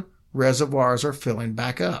underground reservoirs are filling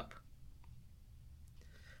back up.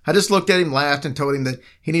 I just looked at him, laughed, and told him that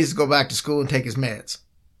he needs to go back to school and take his meds.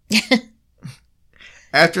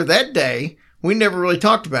 After that day, we never really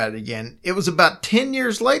talked about it again. It was about 10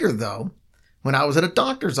 years later, though, when I was at a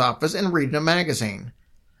doctor's office and reading a magazine.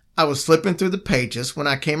 I was flipping through the pages when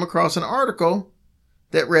I came across an article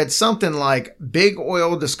that read something like, Big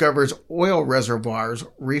Oil discovers oil reservoirs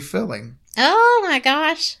refilling. Oh, my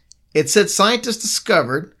gosh. It said scientists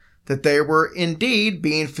discovered that they were indeed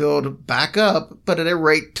being filled back up, but at a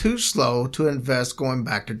rate too slow to invest going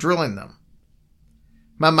back to drilling them.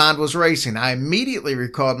 My mind was racing. I immediately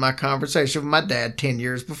recalled my conversation with my dad 10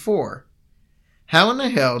 years before. How in the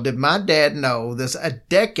hell did my dad know this a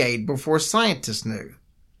decade before scientists knew?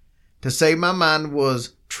 To say my mind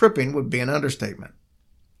was tripping would be an understatement.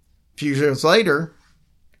 A few years later,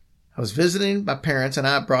 I was visiting my parents and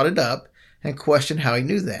I brought it up and questioned how he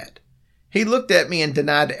knew that. He looked at me and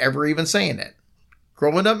denied ever even saying it.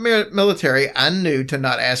 Growing up military, I knew to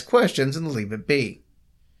not ask questions and leave it be.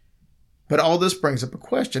 But all this brings up a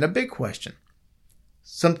question, a big question.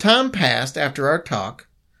 Some time passed after our talk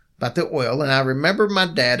about the oil, and I remember my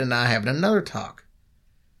dad and I having another talk.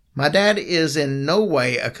 My dad is in no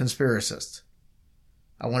way a conspiracist.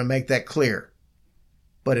 I want to make that clear.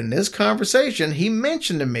 But in this conversation, he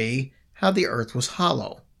mentioned to me how the earth was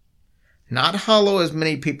hollow. Not hollow as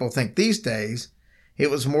many people think these days. It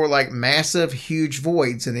was more like massive, huge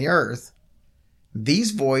voids in the earth.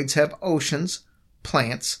 These voids have oceans,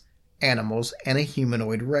 plants, animals, and a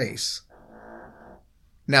humanoid race.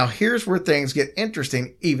 Now here's where things get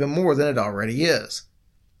interesting even more than it already is.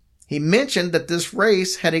 He mentioned that this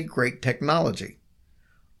race had a great technology.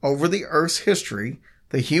 Over the Earth's history,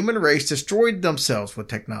 the human race destroyed themselves with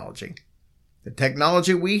technology. The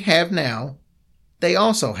technology we have now, they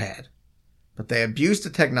also had. But they abused the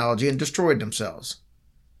technology and destroyed themselves.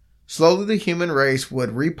 Slowly the human race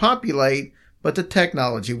would repopulate, but the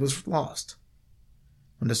technology was lost.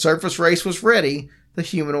 When the surface race was ready, the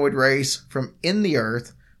humanoid race from in the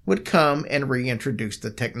earth would come and reintroduce the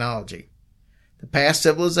technology. The past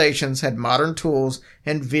civilizations had modern tools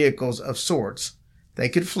and vehicles of sorts. They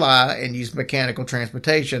could fly and use mechanical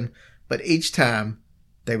transportation, but each time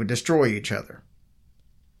they would destroy each other.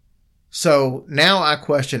 So now I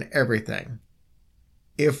question everything.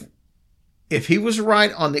 If he was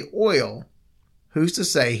right on the oil, who's to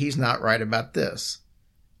say he's not right about this?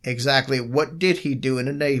 Exactly what did he do in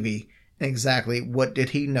the Navy? And exactly what did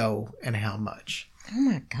he know and how much? Oh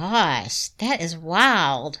my gosh, that is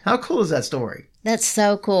wild. How cool is that story? That's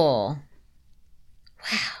so cool.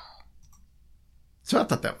 Wow. So I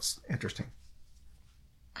thought that was interesting.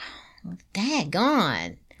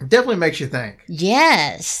 Daggone. It definitely makes you think.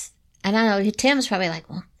 Yes. And I know Tim's probably like,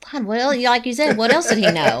 well, God, what else? Like you said, what else did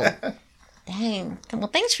he know? Dang. Well,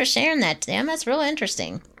 thanks for sharing that, Tim. That's real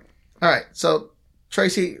interesting. All right. So,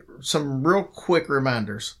 Tracy, some real quick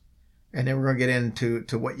reminders. And then we're going to get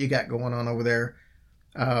into what you got going on over there.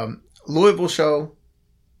 Louisville show.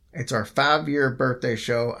 It's our 5-year birthday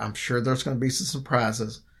show. I'm sure there's going to be some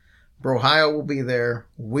surprises. Brohio will be there.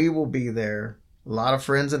 We will be there. A lot of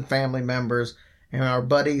friends and family members. And our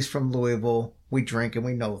buddies from Louisville. We drink and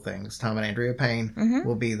we know things. Tom and Andrea Payne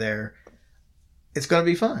will be there. It's going to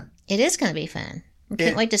be fun. It is going to be fun. We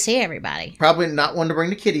can't wait to see everybody. Probably not one to bring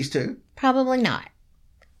the kiddies to. Probably not.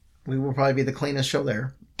 We will probably be the cleanest show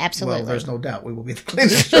there. Absolutely. Well, there's no doubt we will be the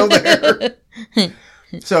cleanest show there.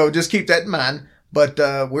 So just keep that in mind. But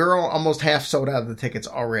we're almost half sold out of the tickets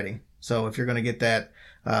already. So if you're going to get that,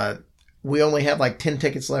 we only have like 10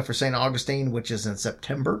 tickets left for St. Augustine, which is in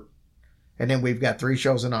September. And then we've got 3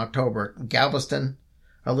 shows in October. Galveston,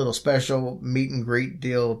 a little special meet and greet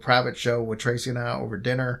deal, private show with Tracy and I over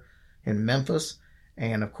dinner in Memphis.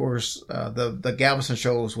 And of course, the Galveston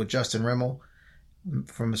shows with Justin Rimmel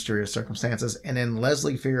from Mysterious Circumstances. And then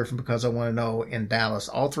Leslie Fear from Because I Want to Know in Dallas.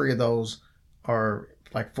 All 3 of those are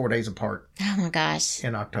like 4 days apart. Oh my gosh.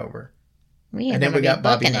 In October. And then we got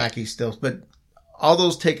Bobby Nike still. But all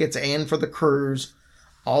those tickets and for the cruise,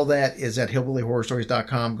 all that is at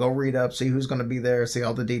hillbillyhorrorstories.com. Go read up, see who's going to be there, see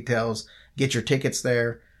all the details, get your tickets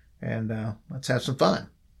there, and let's have some fun.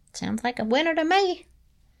 Sounds like a winner to me.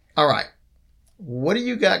 All right. What do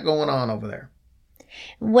you got going on over there?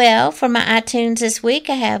 Well, for my iTunes this week,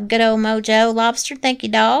 I have Good Old Mojo Lobster, thank you,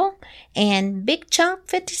 doll, and Big Chunk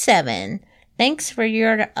 57. Thanks for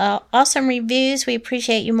your awesome reviews. We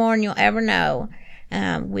appreciate you more than you'll ever know.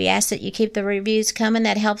 We ask that you keep the reviews coming.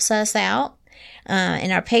 That helps us out.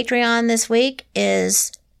 And our Patreon this week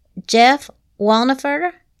is Jeff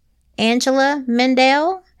Walnifer, Angela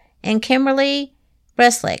Mendel, and Kimberly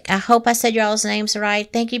Breslick. I hope I said your all's names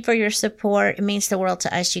right. Thank you for your support. It means the world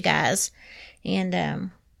to us, you guys.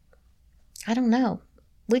 And I don't know.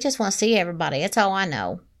 We just want to see everybody. That's all I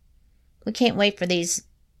know. We can't wait for these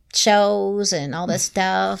shows and all this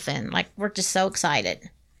stuff. And like, we're just so excited.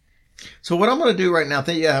 So what I'm going to do right now,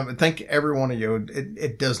 thank every one of you.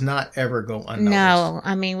 It does not ever go unnoticed. No,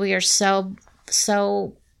 I mean, we are so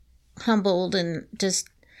humbled and just,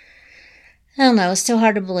 I don't know, it's still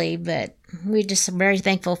hard to believe, but we're just very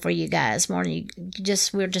thankful for you guys. More than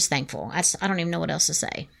we're just thankful. I don't even know what else to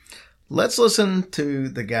say. Let's listen to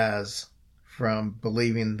the guys from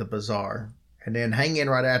Believing the Bizarre. And then hang in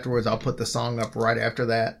right afterwards. I'll put the song up right after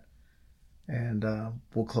that. And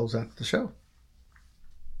we'll close out the show.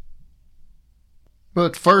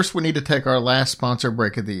 But first, we need to take our last sponsor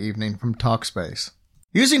break of the evening from Talkspace.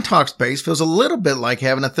 Using Talkspace feels a little bit like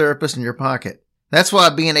having a therapist in your pocket. That's why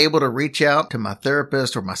being able to reach out to my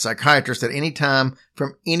therapist or my psychiatrist at any time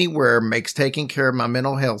from anywhere makes taking care of my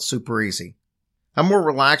mental health super easy. I'm more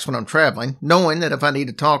relaxed when I'm traveling, knowing that if I need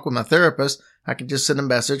to talk with my therapist, I can just send a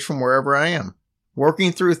message from wherever I am.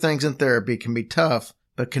 Working through things in therapy can be tough,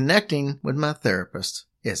 but connecting with my therapist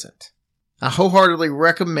isn't. I wholeheartedly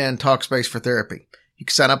recommend Talkspace for therapy. You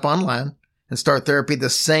can sign up online and start therapy the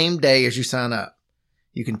same day as you sign up.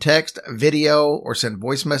 You can text, video, or send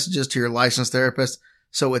voice messages to your licensed therapist,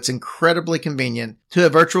 so it's incredibly convenient to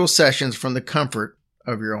have virtual sessions from the comfort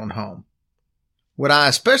of your own home. What I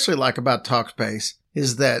especially like about Talkspace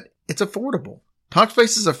is that it's affordable.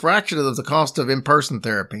 Talkspace is a fraction of the cost of in-person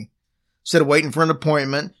therapy. Instead of waiting for an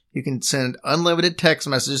appointment, you can send unlimited text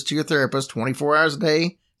messages to your therapist 24 hours a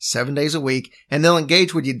day, 7 days a week, and they'll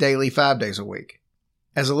engage with you daily 5 days a week.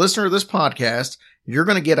 As a listener of this podcast, you're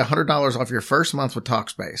going to get $100 off your first month with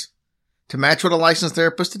Talkspace. To match with a licensed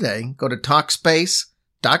therapist today, go to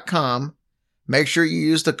Talkspace.com. Make sure you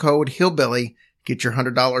use the code Hillbilly, get your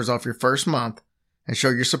 $100 off your first month, and show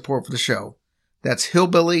your support for the show. That's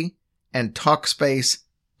Hillbilly and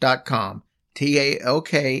Talkspace.com.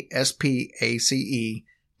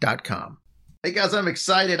 TALKSPACE.com. Hey guys, I'm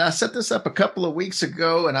excited. I set this up a couple of weeks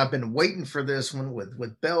ago, and I've been waiting for this one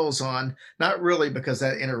with bells on. Not really, because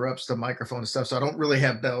that interrupts the microphone and stuff, so I don't really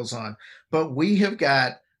have bells on. But we have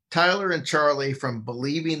got Tyler and Charlie from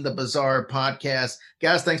Believing the Bizarre podcast.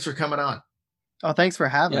 Guys, thanks for coming on. Oh, thanks for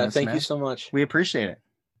having us. Thank man. you so much. We appreciate it.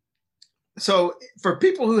 So for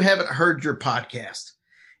people who haven't heard your podcast,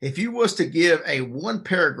 if you was to give a one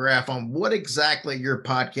paragraph on what exactly your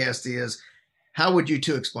podcast is, how would you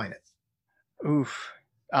two explain it? Oof.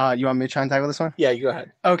 You want me to try and tackle this one? Yeah, you go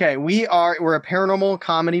ahead. Okay. We're a paranormal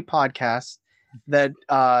comedy podcast that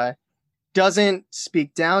doesn't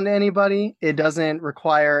speak down to anybody. It doesn't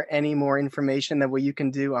require any more information than what you can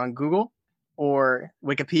do on Google or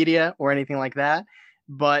Wikipedia or anything like that.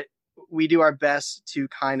 But we do our best to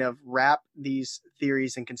kind of wrap these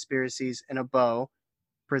theories and conspiracies in a bow,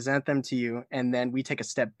 present them to you, and then we take a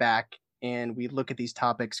step back and we look at these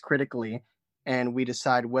topics critically and we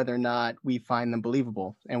decide whether or not we find them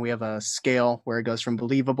believable. And we have a scale where it goes from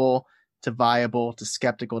believable to viable to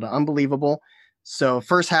skeptical to unbelievable. So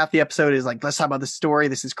first half of the episode is like, let's talk about this story.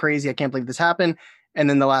 This is crazy. I can't believe this happened. And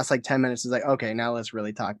then the last 10 minutes is like, okay, now let's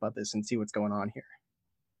really talk about this and see what's going on here.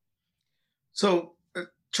 So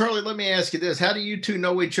Charlie, let me ask you this. How do you two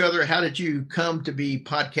know each other? How did you come to be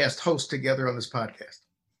podcast hosts together on this podcast?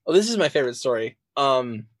 Oh, this is my favorite story.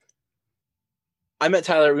 I met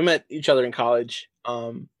Tyler. We met each other in college.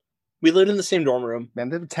 We lived in the same dorm room. Man,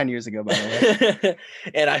 that was 10 years ago, by the way.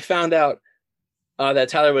 And I found out that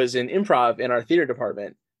Tyler was in improv in our theater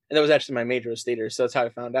department. And that was actually my major was theater. So that's how I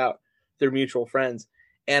found out. They're mutual friends.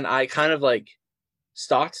 And I kind of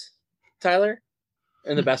stalked Tyler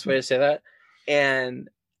in the best way to say that. And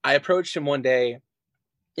I approached him one day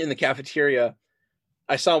in the cafeteria.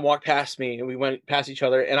 I saw him walk past me and we went past each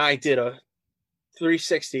other. And I did a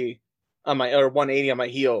 360 or 180 on my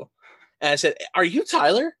heel. And I said, "Are you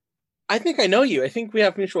Tyler? I think I know you. I think we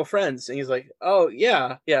have mutual friends." And he's like, "Oh,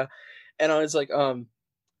 yeah, yeah." And I was like, "Do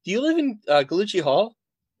you live in Gallucci Hall?"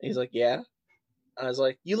 And he's like, "Yeah." And I was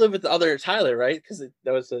like, "You live with the other Tyler, right?" Because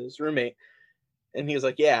that was his roommate. And he was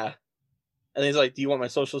like, "Yeah." And he's like, "Do you want my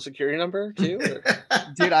social security number too?"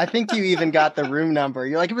 Dude, I think you even got the room number.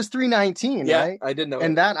 You're like, it was 319, yeah, right? I did know.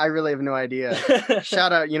 And that I really have no idea.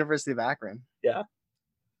 Shout out University of Akron. Yeah.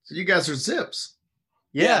 So you guys are zips.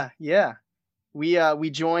 Yeah. We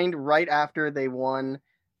joined right after they won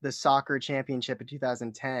the soccer championship in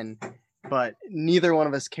 2010, but neither one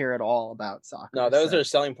of us care at all about soccer. No, that was their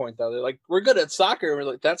selling point though. They're like, "We're good at soccer." We're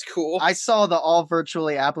like, "That's cool." I saw the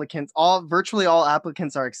virtually all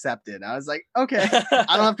applicants are accepted. I was like, okay,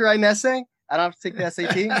 I don't have to write an essay. I don't have to take the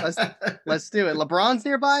SAT. Let's do it. LeBron's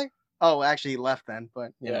nearby. Oh, actually he left then,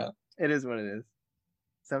 but you know, it is what it is.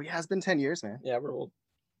 So yeah, it's been 10 years, man. Yeah, we're old.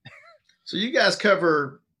 So you guys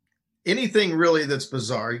cover anything really that's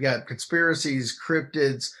bizarre. You got conspiracies,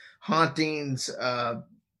 cryptids, hauntings,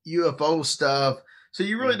 UFO stuff. So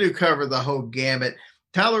you really do cover the whole gamut.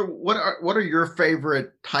 Tyler, what are your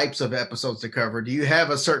favorite types of episodes to cover? Do you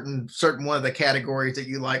have a certain one of the categories that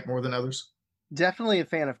you like more than others? Definitely a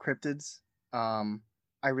fan of cryptids.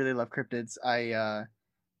 I really love cryptids. I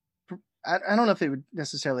don't know if they would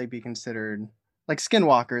necessarily be considered like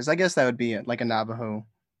skinwalkers. I guess that would be like a Navajo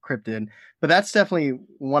cryptid, but that's definitely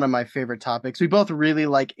one of my favorite topics. We both really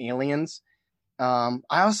like aliens. I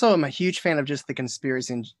also am a huge fan of just the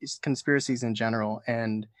conspiracies in general.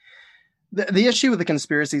 And the issue with the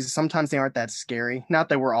conspiracies is sometimes they aren't that scary. Not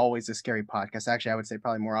that we're always a scary podcast. Actually, I would say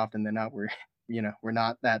probably more often than not, we're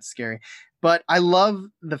not that scary. But I love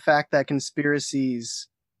the fact that conspiracies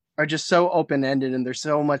are just so open-ended and there's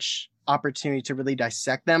so much opportunity to really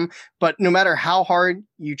dissect them. But no matter how hard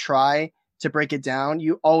you try to break it down,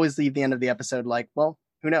 you always leave the end of the episode like, well,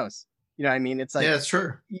 who knows? You know what I mean? It's like, yeah, it's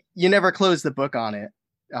true. You never close the book on it.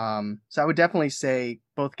 So I would definitely say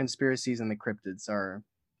both conspiracies and the cryptids are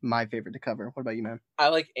my favorite to cover. What about you, man? I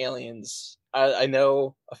like aliens. I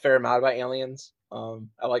know a fair amount about aliens. I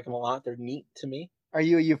like them a lot. They're neat to me. Are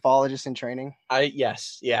you a ufologist in training?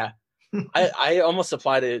 Yes, yeah. I almost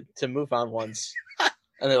applied to MUFON once,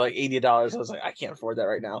 and they're like $80. I was like, I can't afford that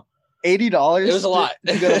right now. $80? It was a lot.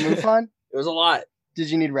 Did you go to MUFON? It was a lot. Did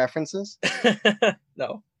you need references?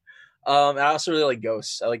 No. I also really like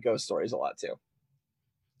ghosts. I like ghost stories a lot too.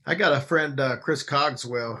 I got a friend, Chris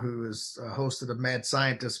Cogswell, who is a host of the Mad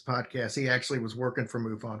Scientist podcast. He actually was working for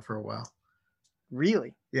MUFON for a while.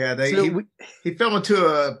 Really? Yeah, he fell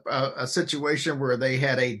into a situation where they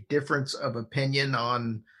had a difference of opinion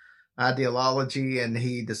on ideology, and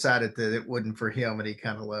he decided that it wasn't for him, and he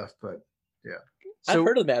kind of left. But yeah, I've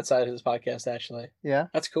heard of the Mad Side of his podcast, actually. Yeah,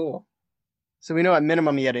 that's cool. So we know at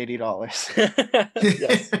minimum he had $80.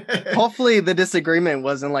 Yes. Hopefully the disagreement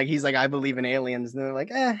wasn't like he's like, I believe in aliens, and they're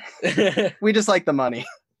like, we just like the money.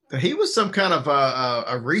 He was some kind of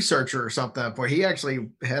a researcher or something, but he actually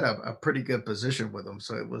had a pretty good position with them.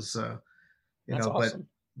 So it was, That's awesome.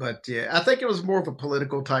 but yeah, I think it was more of a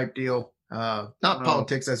political type deal, not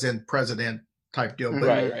politics as in president type deal, but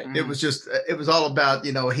right. It was just, it was all about,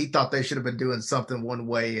 he thought they should have been doing something one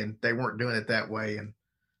way and they weren't doing it that way. And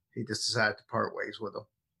he just decided to part ways with them.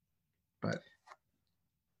 But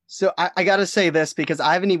so I got to say this because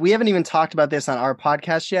we haven't even talked about this on our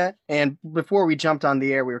podcast yet. And before we jumped on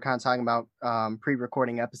the air, we were kind of talking about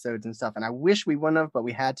pre-recording episodes and stuff. And I wish we wouldn't have, but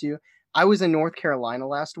we had to. I was in North Carolina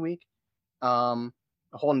last week,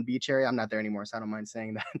 Holden Beach area. I'm not there anymore, so I don't mind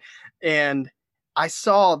saying that. And I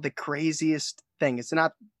saw the craziest thing. It's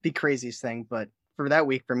not the craziest thing, but for that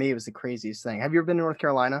week, for me, it was the craziest thing. Have you ever been to North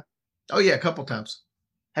Carolina? Oh, yeah, a couple times.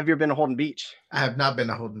 Have you ever been to Holden Beach? I have not been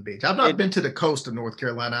to Holden Beach. I've not been to the coast of North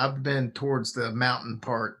Carolina. I've been towards the mountain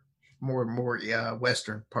part, more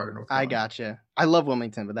western part of North Carolina. I gotcha. I love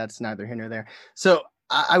Wilmington, but that's neither here nor there. So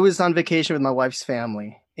I was on vacation with my wife's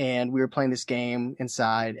family, and we were playing this game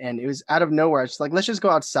inside, and it was out of nowhere. I was just like, let's just go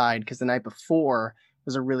outside, because the night before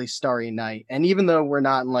was a really starry night. And even though we're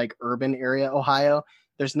not in like urban area Ohio,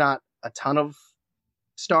 there's not a ton of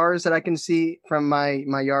stars that I can see from my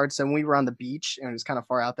yard. So when we were on the beach and it was kind of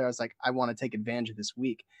far out there, I was like, I want to take advantage of this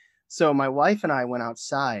week. So my wife and I went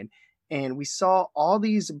outside and we saw all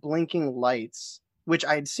these blinking lights, which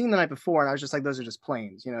I had seen the night before. And I was just like, those are just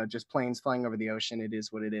planes, just planes flying over the ocean. It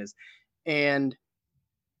is what it is. And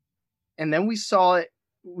then we saw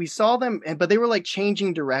them, but they were like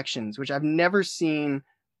changing directions, which I've never seen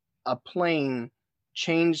a plane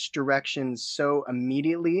change directions so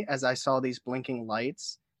immediately as I saw these blinking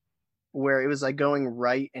lights, where it was like going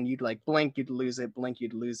right and you'd like blink, you'd lose it, blink,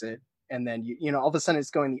 you'd lose it. And then, all of a sudden it's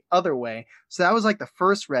going the other way. So that was like the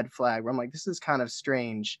first red flag where I'm like, this is kind of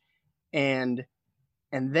strange. And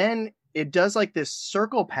then it does like this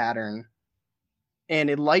circle pattern and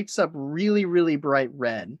it lights up really, really bright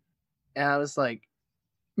red. And I was like,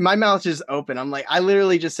 my mouth just open. I'm like, I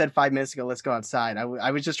literally just said 5 minutes ago, let's go outside.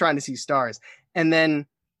 I was just trying to see stars. And then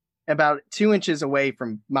about 2 inches away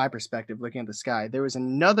from my perspective, looking at the sky, there was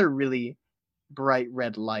another really bright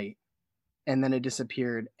red light. And then it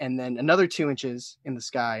disappeared. And then another 2 inches in the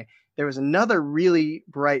sky, there was another really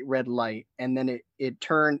bright red light. And then it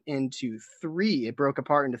turned into 3. It broke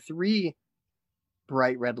apart into 3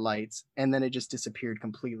 bright red lights, and then it just disappeared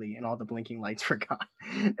completely and all the blinking lights were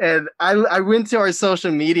gone. And I went to our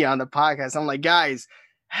social media on the podcast. I'm like, guys,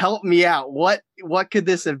 help me out. What could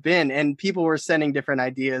this have been? And people were sending different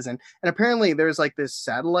ideas. And apparently there's like this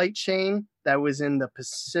satellite chain that was in the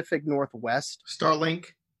Pacific Northwest.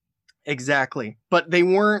 Starlink. Exactly. But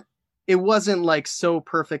it wasn't like so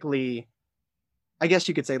perfectly, I guess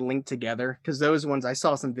you could say, linked together, because those ones, I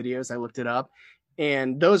saw some videos, I looked it up,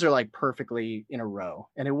 and those are like perfectly in a row.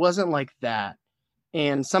 And it wasn't like that.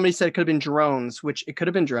 And somebody said it could have been drones, which it could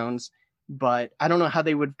have been drones, but I don't know how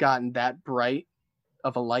they would have gotten that bright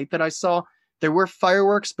of a light that I saw. There were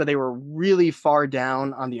fireworks, but they were really far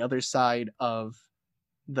down on the other side of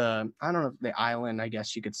the island, I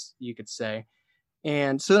guess you could say.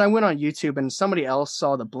 And so then I went on YouTube and somebody else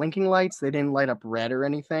saw the blinking lights. They didn't light up red or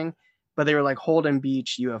anything, but they were like Holden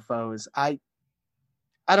Beach UFOs.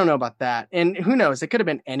 I don't know about that. And who knows? It could have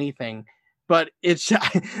been anything, but it's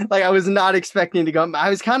like I was not expecting to go. I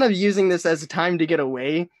was kind of using this as a time to get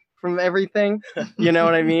away from everything. You know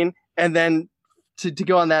what I mean? And then to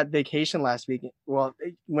go on that vacation last week,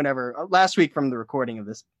 last week from the recording of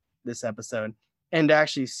this episode, and to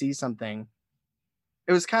actually see something,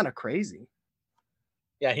 it was kind of crazy.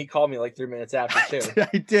 Yeah, he called me like 3 minutes after too.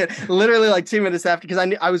 I did, literally like 2 minutes after,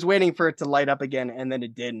 because I was waiting for it to light up again, and then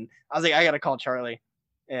it didn't. I was like, I gotta call Charlie.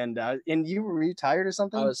 And were you tired or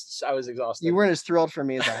something? I was exhausted. You weren't as thrilled for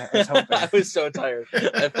me as I was hoping. I was so tired.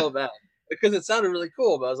 I felt bad because it sounded really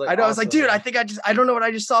cool, but I was like, I know. I was like, dude, I don't know what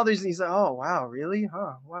I just saw. He's like, oh wow, really?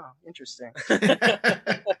 Huh? Wow, interesting.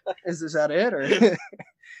 Is that it? Or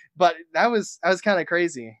but that was kind of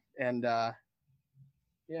crazy. And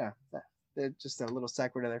yeah, just a little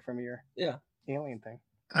sequitur there from your alien thing.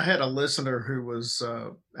 I had a listener who was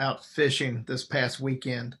out fishing this past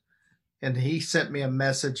weekend, and he sent me a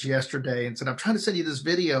message yesterday and said, I'm trying to send you this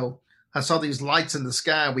video. I saw these lights in the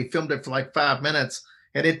sky. We filmed it for like 5 minutes,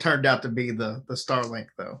 and it turned out to be the Starlink,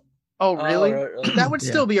 though. Oh, really? Really? That would Yeah.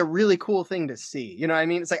 still be a really cool thing to see. You know what I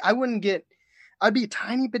mean? It's like I'd be a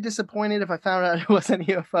tiny bit disappointed if I found out it wasn't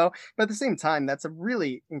a UFO, but at the same time, that's a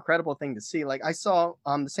really incredible thing to see. Like I saw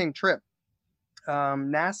on the same trip,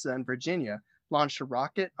 NASA in Virginia launched a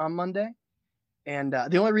rocket on Monday. And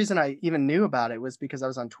the only reason I even knew about it was because I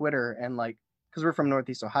was on Twitter and because we're from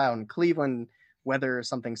Northeast Ohio, and Cleveland weather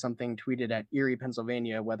something tweeted at Erie,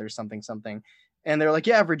 Pennsylvania weather something. And they're like,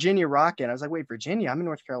 yeah, Virginia rocket. I was like, wait, Virginia? I'm in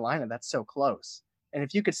North Carolina. That's so close. And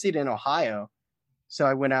if you could see it in Ohio. So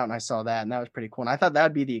I went out and I saw that, and that was pretty cool. And I thought that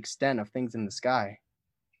would be the extent of things in the sky.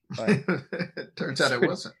 But It turns out it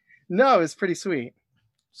wasn't. no, it's pretty sweet.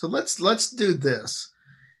 So let's do this.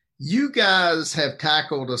 You guys have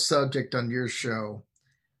tackled a subject on your show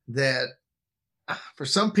that for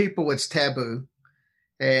some people it's taboo,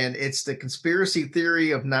 and it's the conspiracy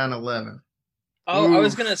theory of 9/11. Oh, I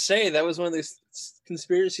was Oof. gonna say that was one of these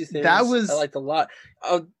conspiracy theories That was- I liked a lot.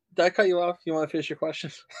 Oh, did I cut you off? You want to finish your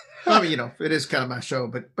question? I mean, it is kind of my show,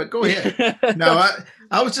 but go ahead. No,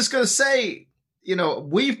 I was just going to say,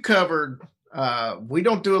 we've covered, we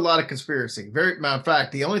don't do a lot of conspiracy. Matter of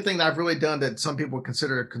fact, the only thing that I've really done that some people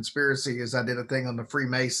consider a conspiracy is I did a thing on the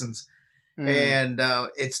Freemasons, and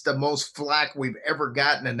it's the most flack we've ever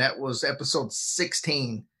gotten, and that was episode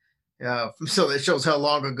 16. So that shows how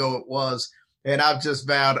long ago it was. And I've just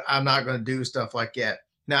vowed I'm not going to do stuff like that.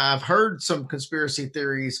 Now, I've heard some conspiracy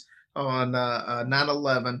theories on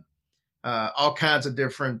 9/11, all kinds of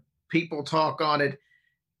different people talk on it.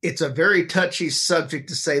 It's a very touchy subject,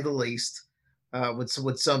 to say the least,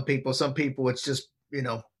 with some people. Some people, it's just,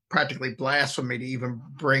 practically blasphemy to even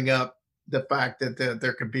bring up the fact that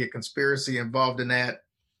there could be a conspiracy involved in that.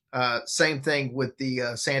 Same thing with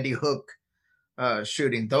the Sandy Hook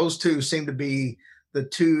shooting. Those two seem to be the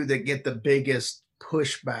two that get the biggest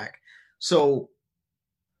pushback. So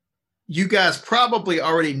you guys probably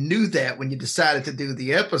already knew that when you decided to do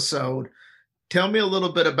the episode. Tell me a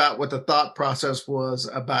little bit about what the thought process was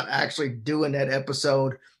about actually doing that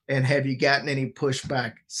episode, and have you gotten any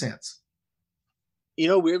pushback since?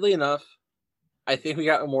 Weirdly enough, I think we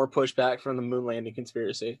got more pushback from the moon landing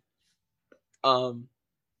conspiracy. I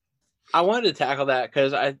wanted to tackle that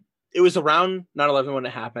because it was around 9/11 when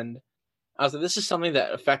it happened. I was like, this is something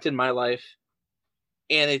that affected my life,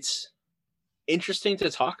 and it's interesting to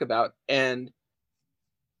talk about. And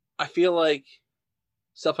I feel like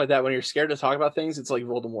stuff like that, when you're scared to talk about things, it's like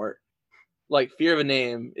Voldemort. Like, fear of a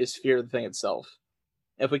name is fear of the thing itself.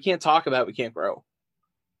 If we can't talk about it, we can't grow.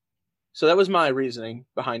 So that was my reasoning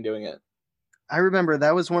behind doing it. I remember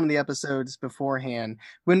that was one of the episodes beforehand,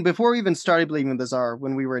 before we even started Believing Bizarre,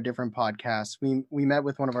 when we were a different podcast, we met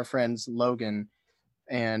with one of our friends, Logan,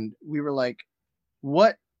 and we were like,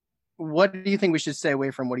 what do you think we should stay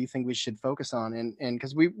away from? What do you think we should focus on? And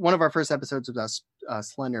because one of our first episodes was about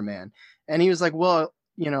Slender Man, and he was like, well,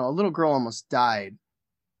 a little girl almost died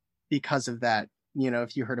because of that.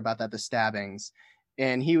 If you heard about that, the stabbings.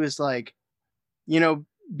 And he was like,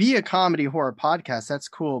 be a comedy horror podcast. That's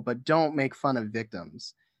cool, but don't make fun of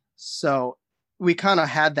victims. So we kind of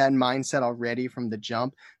had that mindset already from the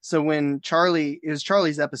jump. So when it was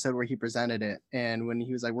Charlie's episode where he presented it, and when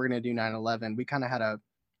he was like, we're going to do 9/11, we kind of had a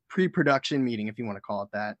pre-production meeting, if you want to call it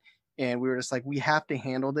that. And we were just like, we have to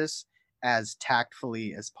handle this as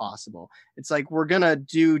tactfully as possible. It's like, we're going to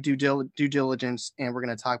do due diligence, and we're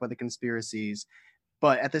going to talk about the conspiracies.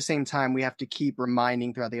 But at the same time, we have to keep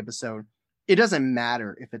reminding throughout the episode, it doesn't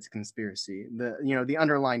matter if it's a conspiracy. The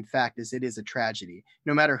underlying fact is it is a tragedy.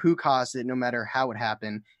 No matter who caused it, no matter how it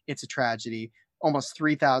happened, it's a tragedy. Almost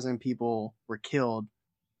 3,000 people were killed.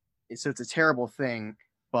 So it's a terrible thing,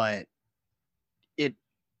 but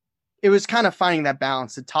it was kind of finding that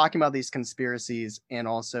balance of talking about these conspiracies and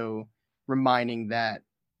also reminding that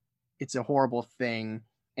it's a horrible thing.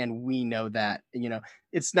 And we know that,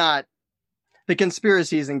 it's not, the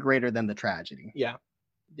conspiracy isn't greater than the tragedy. Yeah,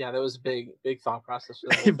 that was a big thought process for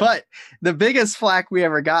the whole thing. But the biggest flack we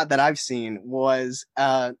ever got that I've seen was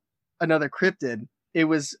another cryptid. It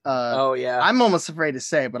was oh yeah, I'm almost afraid to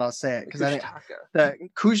say it, but I'll say it because I think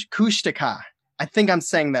Kushtaka. the Kushtaka. I think I'm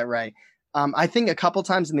saying that right. I think a couple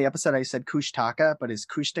times in the episode I said Kushtaka, but it's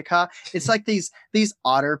Kushtaka. It's like these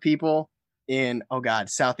otter people in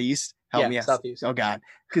Southeast. Help me out. Southeast. Oh God,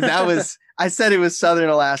 because that was I said it was Southern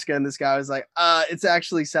Alaska, and this guy was like, it's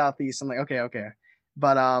actually Southeast. I'm like, okay.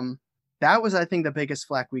 But that was, I think, the biggest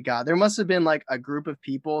flack we got. There must have been like a group of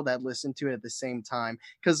people that listened to it at the same time,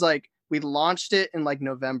 because like we launched it in like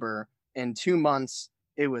November. In 2 months,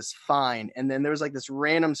 it was fine. And then there was like this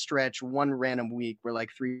random stretch, one random week where like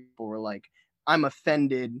 3 people were like, I'm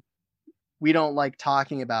offended. We don't like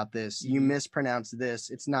talking about this. You mispronounced this.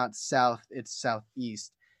 It's not south, it's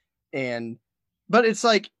southeast. But it's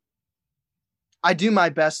like, I do my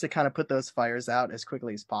best to kind of put those fires out as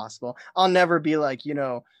quickly as possible. I'll never be like,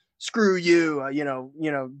 screw you,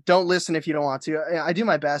 don't listen if you don't want to. I do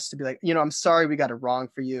my best to be like, I'm sorry we got it wrong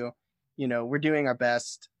for you. We're doing our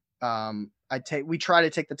best. We try to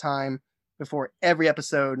take the time before every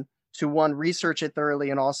episode to research it thoroughly.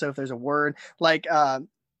 And also if there's a word like,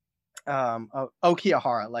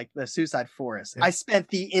 Okihara, like the Suicide Forest. Yeah. I spent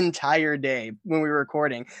the entire day when we were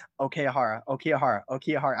recording Okihara.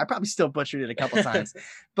 I probably still butchered it a couple times,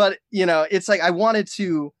 but it's like I wanted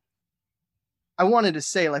to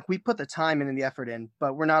say like we put the time in and the effort in,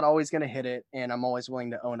 but we're not always going to hit it, and I'm always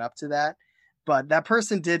willing to own up to that. But that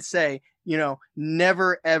person did say,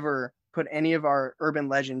 never ever put any of our urban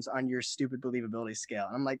legends on your stupid believability scale.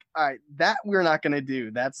 And I'm like, all right, that we're not going to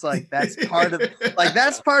do. That's part of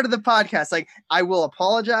that's part of the podcast. Like, I will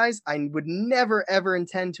apologize. I would never, ever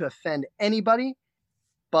intend to offend anybody,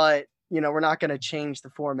 but we're not going to change the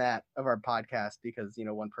format of our podcast because,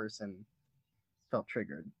 one person felt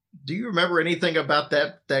triggered. Do you remember anything about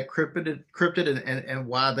that cryptid and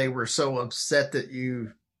why they were so upset that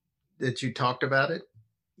you talked about it?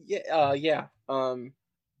 Yeah.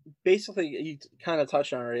 Basically, you kind of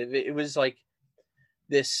touched on it. It was like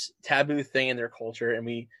this taboo thing in their culture,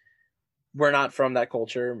 and we're not from that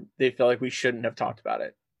culture. They felt like we shouldn't have talked about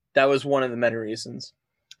it. That was one of the many reasons.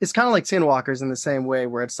 It's kind of like Skinwalkers in the same way,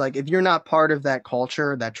 where it's like if you're not part of that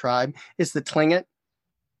culture, that tribe, it's the Tlingit.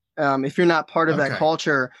 If you're not part of that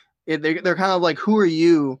culture, they're kind of like, who are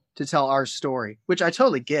you to tell our story? Which I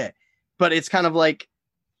totally get, but it's kind of like,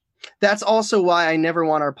 that's also why I never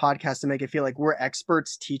want our podcast to make it feel like we're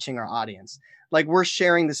experts teaching our audience. Like we're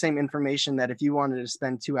sharing the same information that if you wanted to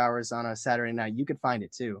spend 2 hours on a Saturday night, you could find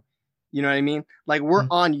it too. You know what I mean? Like we're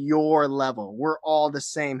on your level. We're all the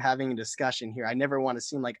same having a discussion here. I never want to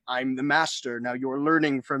seem like I'm the master. Now you're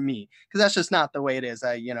learning from me, because that's just not the way it is.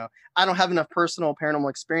 I don't have enough personal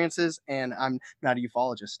paranormal experiences, and I'm not a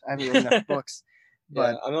ufologist. I haven't read enough books.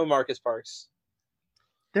 But I know Marcus Parks.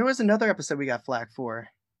 There was another episode we got flack for.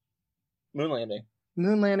 Moon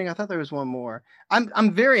landing. I thought there was one more.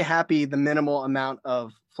 I'm very happy the minimal amount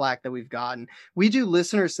of flack that we've gotten. We do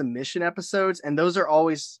listener submission episodes, and those are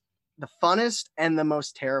always the funnest and the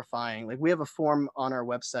most terrifying. Like we have a form on our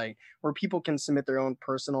website where people can submit their own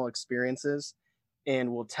personal experiences,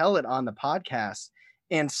 and we'll tell it on the podcast.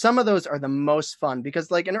 And some of those are the most fun because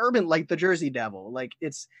like an urban, like the Jersey Devil, like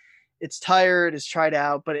it's tired, it's tried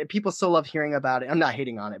out, but people still love hearing about it. I'm not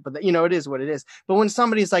hating on it, but it is what it is. But when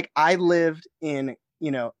somebody's like, I lived in,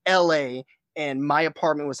 LA and my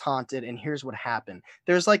apartment was haunted and here's what happened.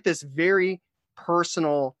 There's like this very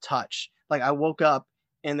personal touch. Like I woke up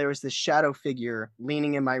and there was this shadow figure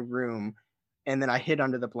leaning in my room, and then I hid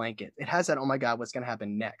under the blanket. It has that, oh my God, what's going to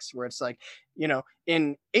happen next? Where it's like, in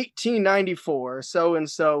 1894,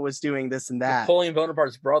 so-and-so was doing this and that. Napoleon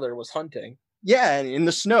Bonaparte's brother was hunting. Yeah, and in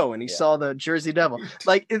the snow, and he saw the Jersey Devil.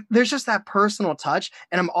 Like, there's just that personal touch,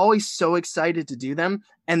 and I'm always so excited to do them.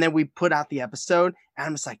 And then we put out the episode, and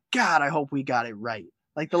I'm just like, God, I hope we got it right.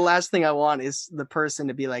 Like, the last thing I want is the person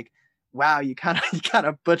to be like, wow, you kind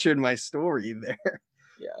of butchered my story there.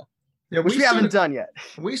 Yeah, which we haven't done yet.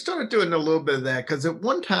 We started doing a little bit of that because at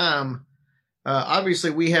one time,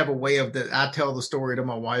 obviously we have a way of that. I tell the story to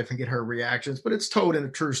my wife and get her reactions, but it's told in a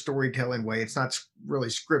true storytelling way. It's not really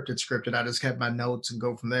scripted. I just have my notes and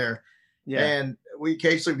go from there. Yeah. And we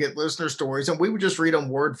occasionally get listener stories, and we would just read them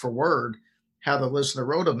word for word how the listener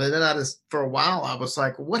wrote them. And then for a while, I was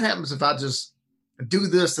like, well, what happens if I just do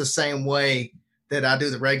this the same way that I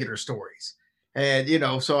do the regular stories? And,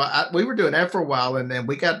 so we were doing that for a while, and then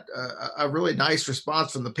we got a really nice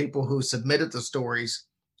response from the people who submitted the stories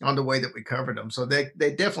on the way that we covered them. So they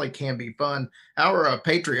definitely can be fun. Our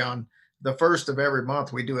Patreon, the first of every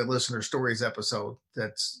month, we do a listener stories episode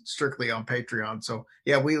that's strictly on Patreon. So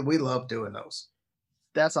yeah, we love doing those.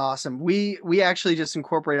 That's awesome. We actually just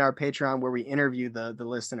incorporate our Patreon where we interview the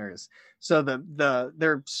listeners. So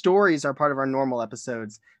their stories are part of our normal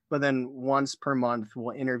episodes, but then once per month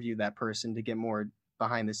we'll interview that person to get more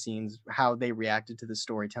behind the scenes, how they reacted to the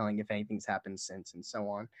storytelling, if anything's happened since, and so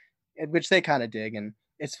on, which they kind of dig. And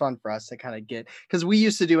it's fun for us to kind of get, because we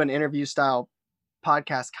used to do an interview style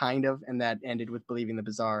podcast kind of, and that ended with Believing the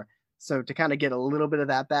Bizarre. So to kind of get a little bit of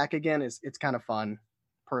that back again it's kind of fun,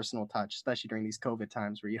 personal touch, especially during these COVID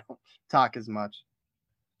times where you don't talk as much.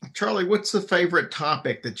 Charlie, what's the favorite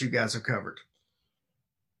topic that you guys have covered?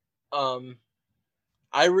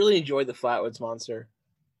 I really enjoyed the Flatwoods Monster.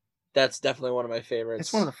 That's definitely one of my favorites.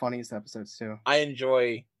 It's one of the funniest episodes too. I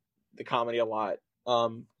enjoy the comedy a lot.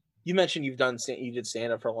 You mentioned you did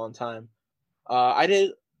stand up for a long time. I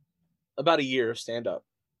did about a year of stand up,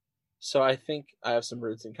 so I think I have some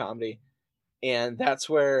roots in comedy, and that's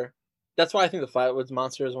why I think the Flatwoods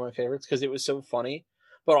Monster is one of my favorites, because it was so funny,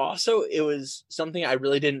 but also it was something I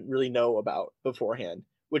really didn't really know about beforehand,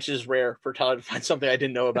 which is rare for Tyler to find something I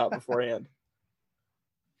didn't know about beforehand.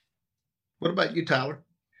 What about you, Tyler?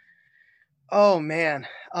 Oh man,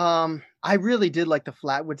 I really did like the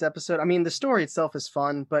Flatwoods episode. I mean, the story itself is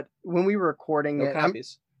fun, but when we were recording No it,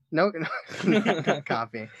 copies. no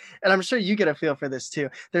copy, and I'm sure you get a feel for this too.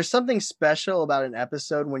 There's something special about an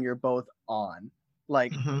episode when you're both on,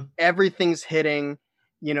 like everything's hitting.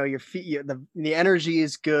 You know, your feet, the energy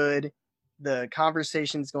is good, the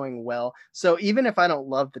conversation's going well. So even if I don't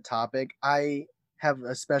love the topic, I have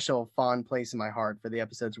a special fond place in my heart for the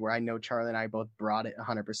episodes where I know Charlie and I both brought it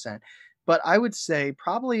 100%. But I would say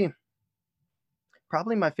probably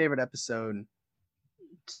my favorite episode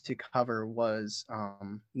to cover was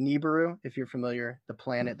Nibiru, if you're familiar, the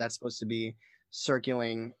planet that's supposed to be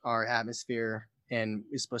circling our atmosphere and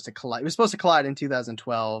is supposed to collide. It was supposed to collide in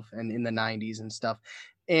 2012 and in the 90s and stuff.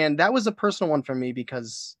 And that was a personal one for me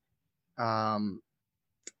because I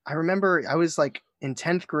remember I was like in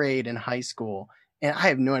 10th grade in high school, and I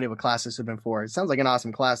have no idea what class this would have been for. It sounds like an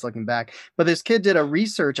awesome class looking back. But this kid did a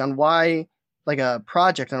research on why, like a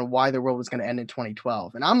project on why the world was going to end in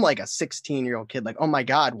 2012. And I'm like a 16-year-old kid, like, oh my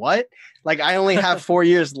God, what? Like, I only have 4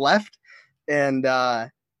 years left. And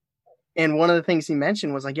one of the things he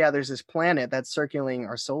mentioned was like, yeah, there's this planet that's circling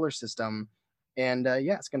our solar system. And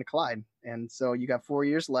yeah, it's going to collide. And so you got 4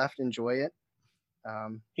 years left. Enjoy it.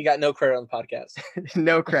 He got no credit on the podcast.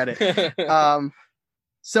 No credit.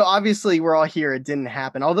 So obviously we're all here. It didn't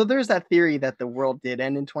happen. Although there's that theory that the world did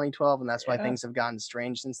end in 2012, and that's why things have gotten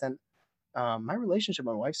strange since then. My relationship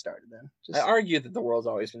with my wife started then. I argue that the world's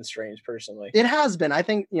always been strange, personally. It has been. I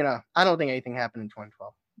think, I don't think anything happened in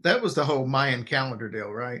 2012. That was the whole Mayan calendar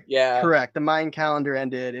deal, right? Yeah. Correct. The Mayan calendar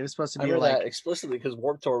ended. It was supposed to be remember like that explicitly because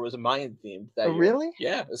Warped Tour was a Mayan themed that year. Really?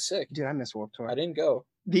 Yeah, it was sick. Dude, I miss Warped Tour. I didn't go.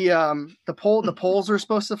 The poles were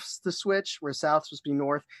supposed to switch, where south was supposed to be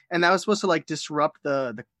north, and that was supposed to like disrupt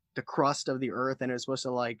the crust of the earth, and it was supposed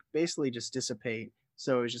to like basically just dissipate.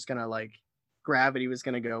 So it was just gonna like gravity was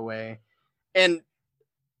gonna go away. And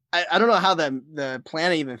I don't know how the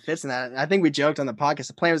planet even fits in that. I think we joked on the podcast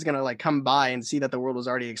the planet was gonna like come by and see that the world was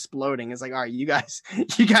already exploding. It's like, all right, you guys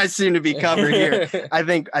seem to be covered here. I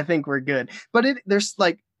think we're good. But there's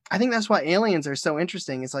like, I think that's why aliens are so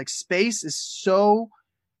interesting. It's like space is so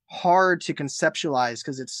hard to conceptualize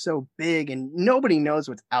because it's so big and nobody knows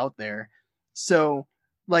what's out there. So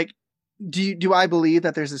like, do I believe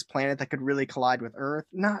that there's this planet that could really collide with Earth?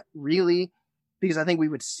 Not really, because I think we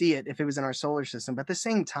would see it if it was in our solar system. But at the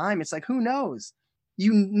same time, it's like, who knows?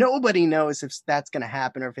 Nobody knows if that's going to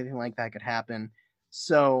happen or if anything like that could happen.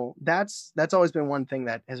 So that's always been one thing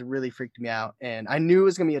that has really freaked me out. And I knew it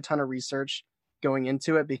was going to be a ton of research going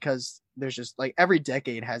into it because there's just like every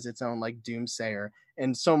decade has its own like doomsayer.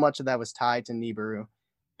 And so much of that was tied to Nibiru.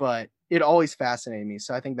 But it always fascinated me.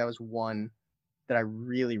 So I think that was one that I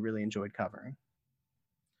really, really enjoyed covering.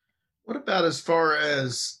 What about as far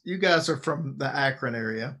as you guys are from the Akron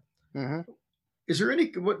area? Mm-hmm. Is there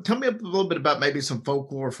tell me a little bit about maybe some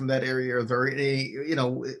folklore from that area. Are there any,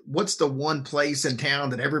 what's the one place in town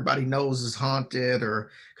that everybody knows is haunted? Or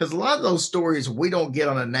because a lot of those stories we don't get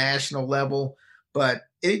on a national level, but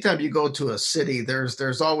anytime you go to a city,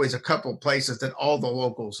 there's always a couple places that all the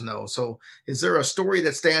locals know. So is there a story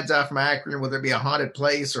that stands out from Akron, whether it be a haunted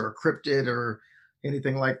place or a cryptid or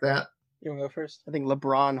anything like that? You want to go first? I think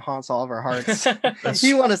LeBron haunts all of our hearts.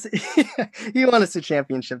 He won us a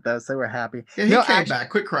championship though, so we're happy. Yeah, he came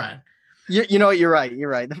back. Quit crying. You know what? You're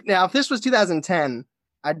right. Now, if this was 2010,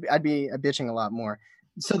 I'd be bitching a lot more.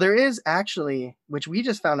 So there is actually, which we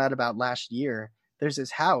just found out about last year. There's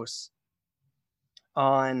this house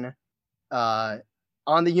on the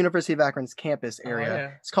University of Akron's campus area. Oh,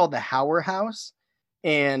 yeah. It's called the Hauer House,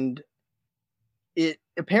 and it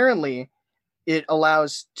apparently it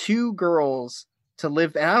allows two girls to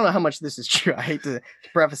live. And I don't know how much this is true. I hate to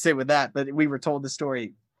preface it with that, but we were told the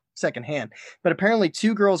story secondhand. But apparently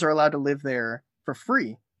 2 girls are allowed to live there for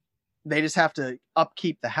free. They just have to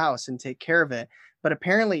upkeep the house and take care of it. But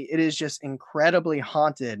apparently it is just incredibly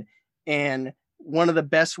haunted. And one of the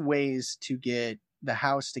best ways to get the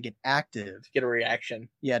house to get active, Get a reaction.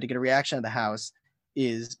 to get a reaction of the house,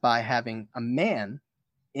 is by having a man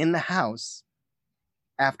in the house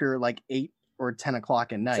after like 8 or 10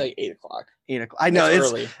 o'clock at night. It's like 8 o'clock. 8 o'clock. I know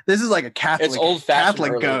early. this is like a Catholic. It's old-fashioned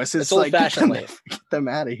Catholic early. ghost. It's like old-fashioned late. get them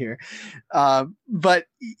out of here. But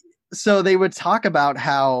so they would talk about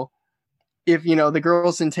how if the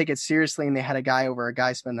girls didn't take it seriously and they had a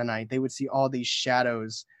guy spend the night, they would see all these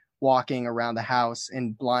shadows walking around the house,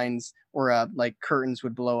 and blinds or like curtains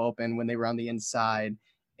would blow open when they were on the inside,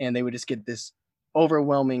 and they would just get this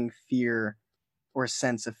overwhelming fear or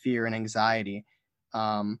sense of fear and anxiety.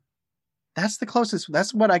 That's the closest.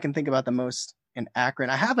 That's what I can think about the most in Akron.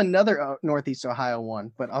 I have another Northeast Ohio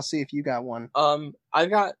one, but I'll see if you got one. I've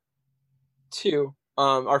got two.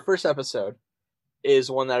 Our first episode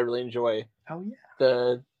is one that I really enjoy. Oh yeah.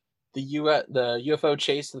 The UFO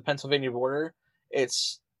chase to the Pennsylvania border.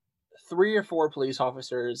 It's 3 or 4 police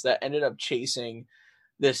officers that ended up chasing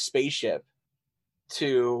this spaceship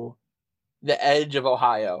to the edge of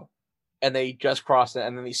Ohio, and they just crossed it,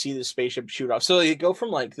 and then they see the spaceship shoot off. So they go from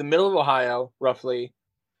like the middle of Ohio, roughly,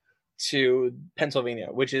 to Pennsylvania,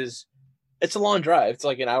 which is it's a long drive. It's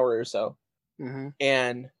like an hour or so,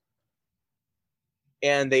 and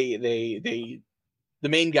they the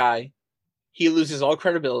main guy, he loses all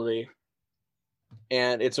credibility,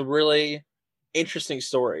 and it's a really interesting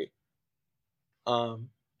story.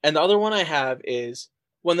 And the other one I have is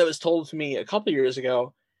one that was told to me a couple years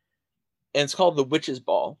ago, and it's called The Witch's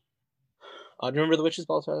Ball. Do you remember The Witch's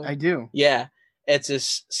Ball, Tyler? I do. Yeah. It's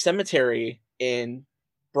this cemetery in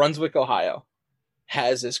Brunswick, Ohio.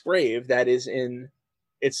 Has this grave that is in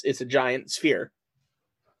it's a giant sphere.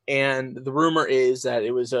 And the rumor is that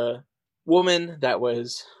it was a woman that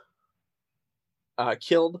was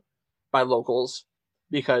killed by locals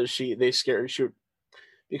because they were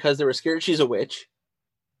scared she's a witch,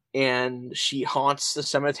 and she haunts the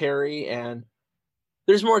cemetery, and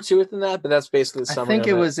there's more to it than that, but that's basically the summary. I think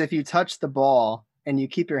it was if you touch the ball and you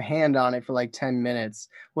keep your hand on it for like 10 minutes,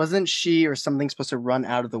 wasn't she or something supposed to run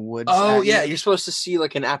out of the woods? Oh yeah, you're supposed to see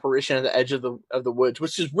like an apparition at the edge of the woods,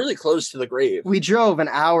 which is really close to the grave. We drove an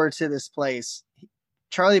hour to this place.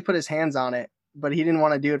 Charlie put his hands on it, but he didn't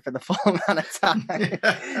want to do it for the full amount of time.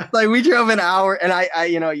 Like we drove an hour, and I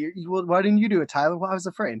why didn't you do it, Tyler? Well, I was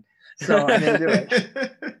afraid, so I didn't do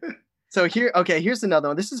it. So here's another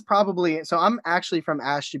one. This is probably, so I'm actually from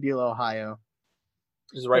Ashtabula, Ohio.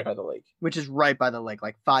 Which is right by the lake. Which is right by the lake,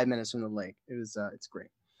 like 5 minutes from the lake. It's great.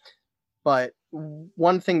 But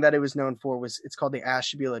one thing that it was known for was it's called the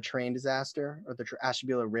Ashtabula train disaster, or the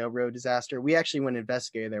Ashtabula railroad disaster. We actually went and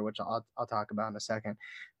investigated there, which I'll talk about in a second.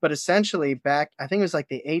 But essentially back, I think it was like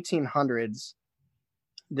the 1800s,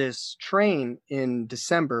 this train in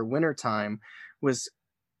December, wintertime, was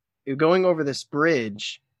going over this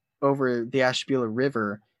bridge over the Ashtabula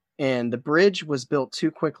River, and the bridge was built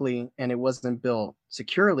too quickly, and it wasn't built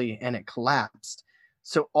securely, and it collapsed.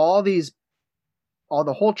 So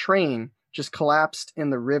the whole train just collapsed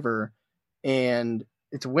in the river, and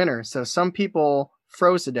it's winter. So some people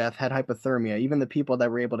froze to death, had hypothermia. Even the people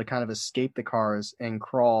that were able to kind of escape the cars and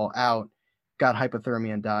crawl out got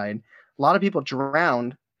hypothermia and died. A lot of people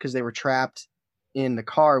drowned because they were trapped in the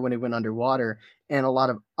car when it went underwater. And a lot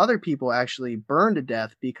of other people actually burned to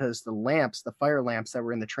death because the fire lamps that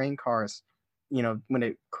were in the train cars, when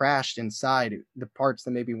it crashed inside, the parts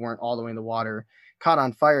that maybe weren't all the way in the water caught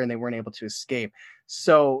on fire, and they weren't able to escape.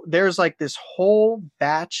 So there's like this whole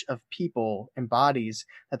batch of people and bodies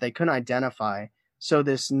that they couldn't identify. So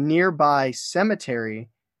this nearby cemetery,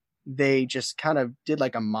 they just kind of did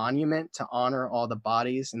like a monument to honor all the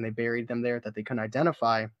bodies, and they buried them there that they couldn't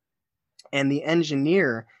identify. And the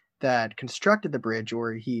engineer that constructed the bridge,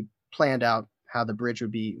 or he planned out how the bridge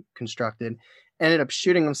would be constructed, ended up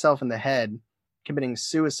shooting himself in the head, committing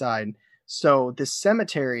suicide. So this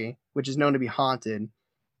cemetery, which is known to be haunted,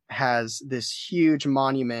 has this huge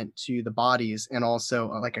monument to the bodies, and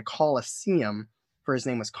also like a coliseum for his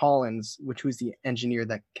name was Collins, which was the engineer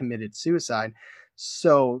that committed suicide.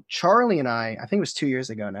 So Charlie and I think it was 2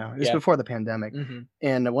 years ago now. It was before the pandemic. Mm-hmm.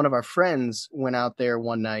 And one of our friends went out there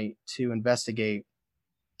one night to investigate.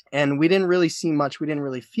 And we didn't really see much. We didn't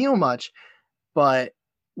really feel much. But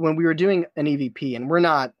when we were doing an EVP, and we're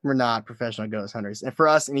not professional ghost hunters. And for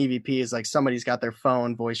us, an EVP is like somebody's got their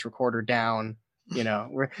phone voice recorder down,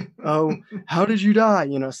 how did you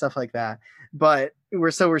die? Stuff like that. But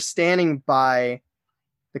we're standing by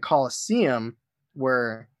the Coliseum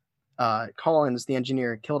where Collins, the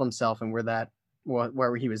engineer, killed himself, and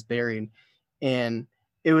where he was buried. And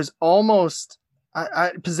it was almost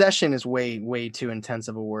possession is way too intense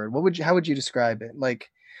of a word. How would you describe it? Like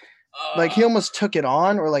he almost took it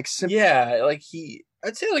on, or like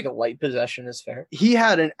I'd say like a light possession is fair. He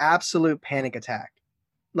had an absolute panic attack.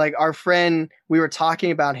 Like our friend, we were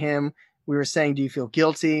talking about him. We were saying, do you feel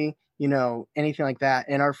guilty? anything like that.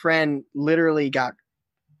 And our friend literally got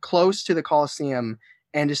close to the Coliseum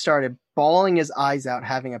and just started bawling his eyes out,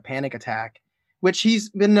 having a panic attack, which he's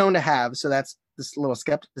been known to have. So that's this little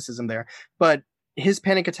skepticism there. But his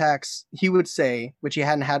panic attacks, he would say, which he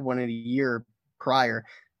hadn't had one in a year prior,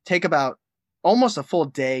 take about almost a full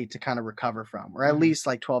day to kind of recover from, or at least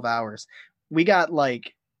like 12 hours. We got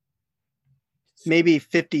like maybe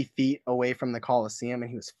 50 feet away from the Coliseum and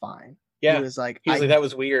he was fine. Yeah. He was like, that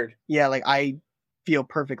was weird. Yeah, like I feel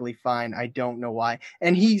perfectly fine. I don't know why.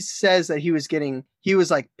 And he says that he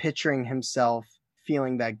was like picturing himself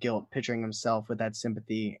feeling that guilt, picturing himself with that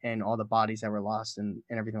sympathy and all the bodies that were lost and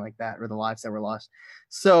everything like that, or the lives that were lost.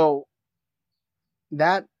 So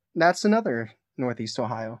that's another Northeast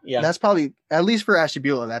Ohio. Yeah. That's probably, at least for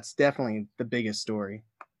Ashtabula, that's definitely the biggest story.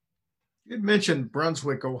 You mentioned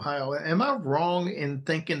Brunswick, Ohio. Am I wrong in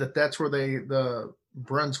thinking that that's where the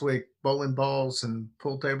Brunswick bowling balls and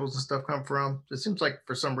pool tables and stuff come from? It seems like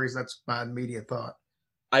for some reason that's my immediate thought.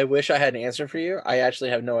 I wish I had an answer for you. I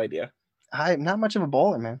actually have no idea. I'm not much of a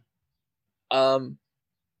bowler, man.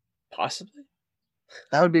 Possibly.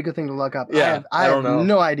 That would be a good thing to look up. Yeah, I don't have know.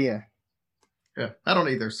 no idea. Yeah, I don't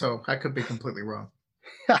either, so I could be completely wrong.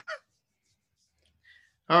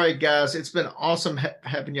 All right, guys, it's been awesome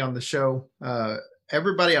having you on the show.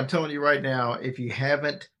 Everybody, I'm telling you right now, if you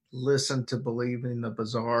haven't listened to Believe in the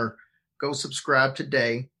Bizarre, go subscribe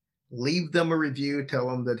today. Leave them a review. Tell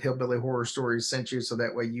them that Hillbilly Horror Stories sent you, so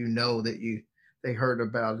that way you know that they heard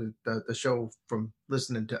about it, the show from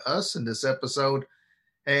listening to us in this episode.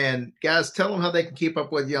 And guys, tell them how they can keep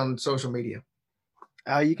up with you on social media.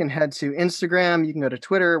 You can head to Instagram. You can go to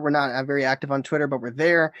Twitter. We're not very active on Twitter, but we're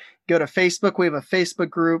there. Go to Facebook. We have a Facebook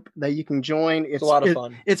group that you can join. It's a lot of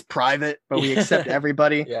fun. It's private, but we accept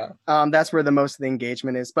everybody. Yeah. That's where the most of the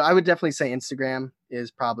engagement is. But I would definitely say Instagram is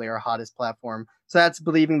probably our hottest platform. So that's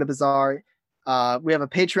Believing the Bizarre. We have a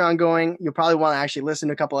Patreon going. You'll probably want to actually listen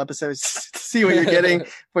to a couple episodes to see what you're getting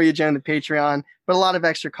before you join the Patreon. But a lot of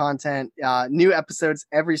extra content, new episodes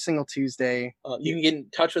every single Tuesday. You can get in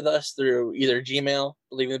touch with us through either Gmail,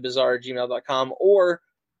 believingthebizarre@gmail.com, or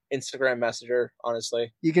Instagram Messenger,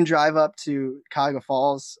 honestly. You can drive up to Cuyahoga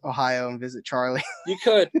Falls, Ohio, and visit Charlie. You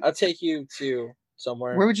could. I'll take you to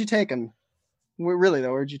somewhere. Where would you take him? Really,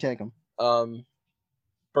 though, where would you take him? Burntwood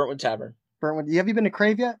Tavern. Burntwood. Have you been to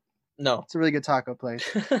Crave yet? No. It's a really good taco place.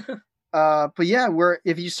 But yeah,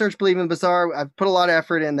 if you search Believe in the Bizarre, I've put a lot of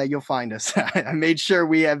effort in that you'll find us. I made sure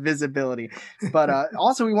we have visibility. But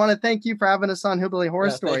also, we want to thank you for having us on Hillbilly Horror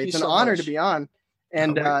Story. It's an honor to be on.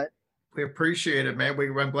 And we appreciate it, man.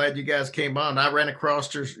 I'm glad you guys came on. I ran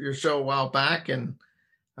across your show a while back, and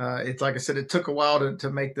it's like I said, it took a while to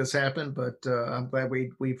make this happen, but I'm glad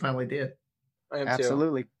we finally did. I am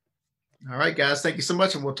absolutely. too. All right, guys. Thank you so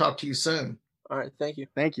much, and we'll talk to you soon. All right. Thank you.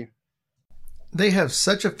 Thank you. They have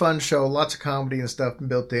such a fun show, lots of comedy and stuff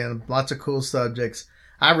built in, lots of cool subjects.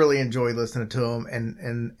 I really enjoy listening to them.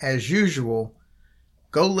 And as usual,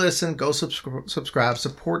 go listen, go subscribe,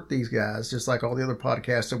 support these guys, just like all the other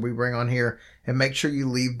podcasts that we bring on here, and make sure you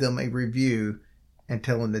leave them a review and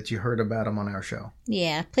tell them that you heard about them on our show.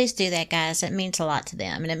 Yeah, please do that, guys. It means a lot to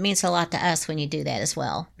them, and it means a lot to us when you do that as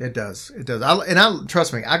well. It does. It does.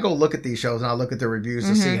 Trust me, I go look at these shows and I look at the reviews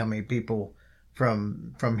to see how many people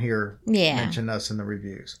from here mention us in the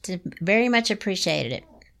reviews. It's very much appreciated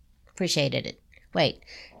it. Wait,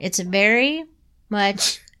 it's very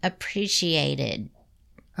much appreciated.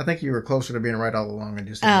 I think you were closer to being right all along and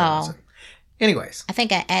just didn't realize it. Anyways, I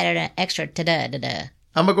think I added an extra da-da.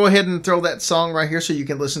 I'm gonna go ahead and throw that song right here so you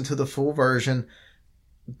can listen to the full version.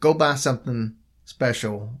 Go buy something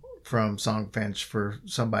special from Songfinch for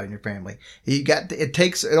somebody in your family. It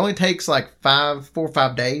only takes like 4 or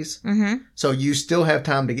 5 days. Mm-hmm. So you still have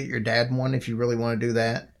time to get your dad one if you really want to do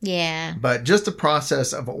that. Yeah. But just the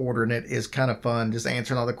process of ordering it is kind of fun. Just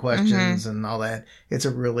answering all the questions and all that. It's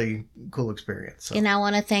a really cool experience. So. And I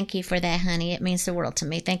want to thank you for that, honey. It means the world to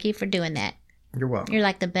me. Thank you for doing that. You're welcome. You're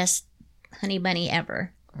like the best honey bunny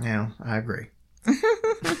ever. Yeah, I agree.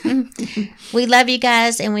 We love you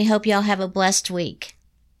guys, and we hope y'all have a blessed week.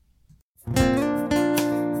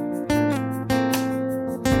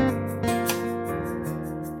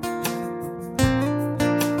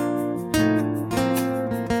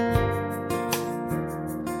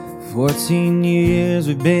 For 14 years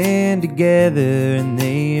we've been together, and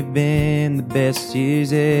they've been the best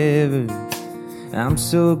years ever. I'm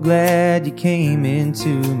so glad you came into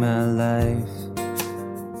my life.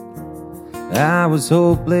 I was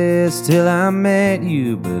hopeless till I met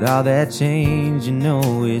you, but all that changed, you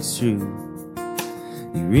know it's true.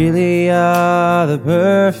 You really are the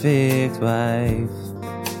perfect wife.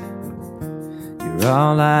 You're You're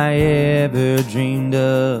all I ever dreamed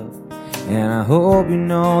of, and I hope you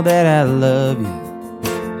know that I love you.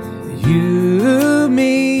 You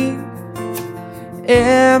mean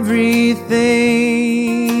everything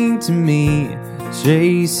to me,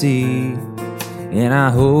 Tracy, and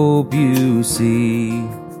I hope you see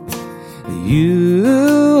that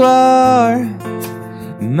you are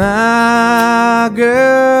my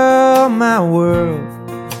girl, my world.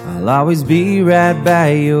 I'll always be right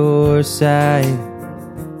by your side.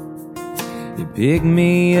 You pick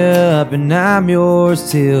me up and I'm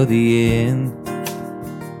yours till the end,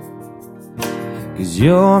 'cause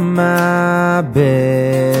you're my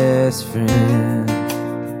best friend.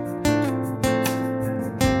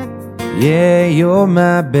 Yeah, you're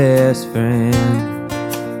my best friend.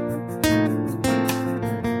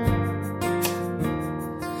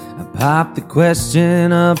 I popped the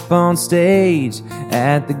question up on stage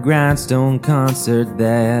at the Grindstone concert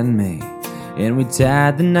that May, and we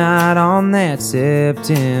tied the knot on that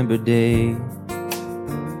September day.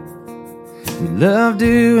 We love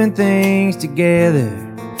doing things together,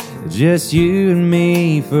 just you and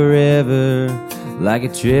me forever, like a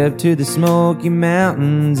trip to the Smoky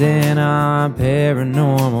Mountains and our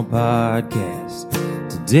paranormal podcast.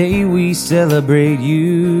 Today we celebrate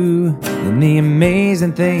you and the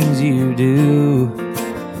amazing things you do.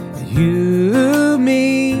 You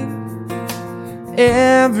mean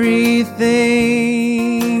everything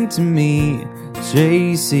to me,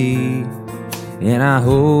 Tracy, and I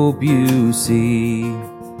hope you see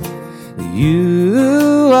that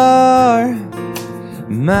you are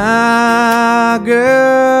my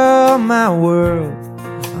girl, my world.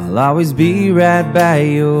 I'll always be right by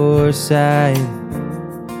your side.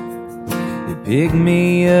 You pick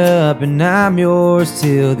me up and I'm yours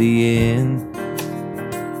till the end,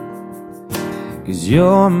 'cause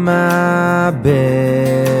you're my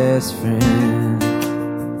best friend.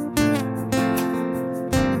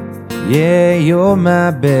 Yeah, you're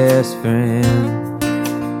my best friend.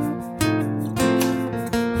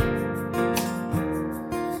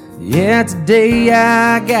 Yeah, today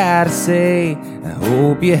I gotta say, I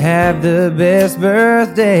hope you have the best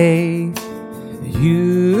birthday.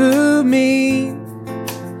 You mean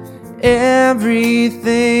everything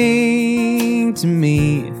to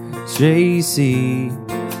me, Tracy,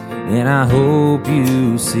 and I hope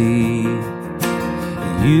you see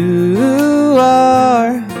you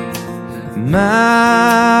are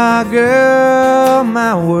my girl,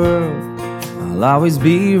 my world. I'll always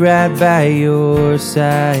be right by your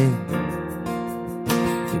side.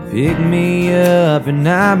 You pick me up and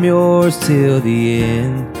I'm yours till the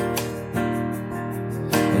end.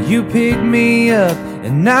 You pick me up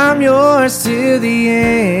and I'm yours till the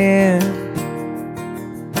end,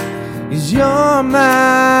 'cause you're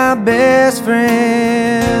my best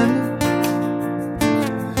friend.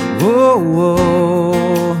 Whoa,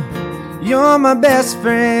 whoa, you're my best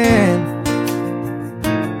friend.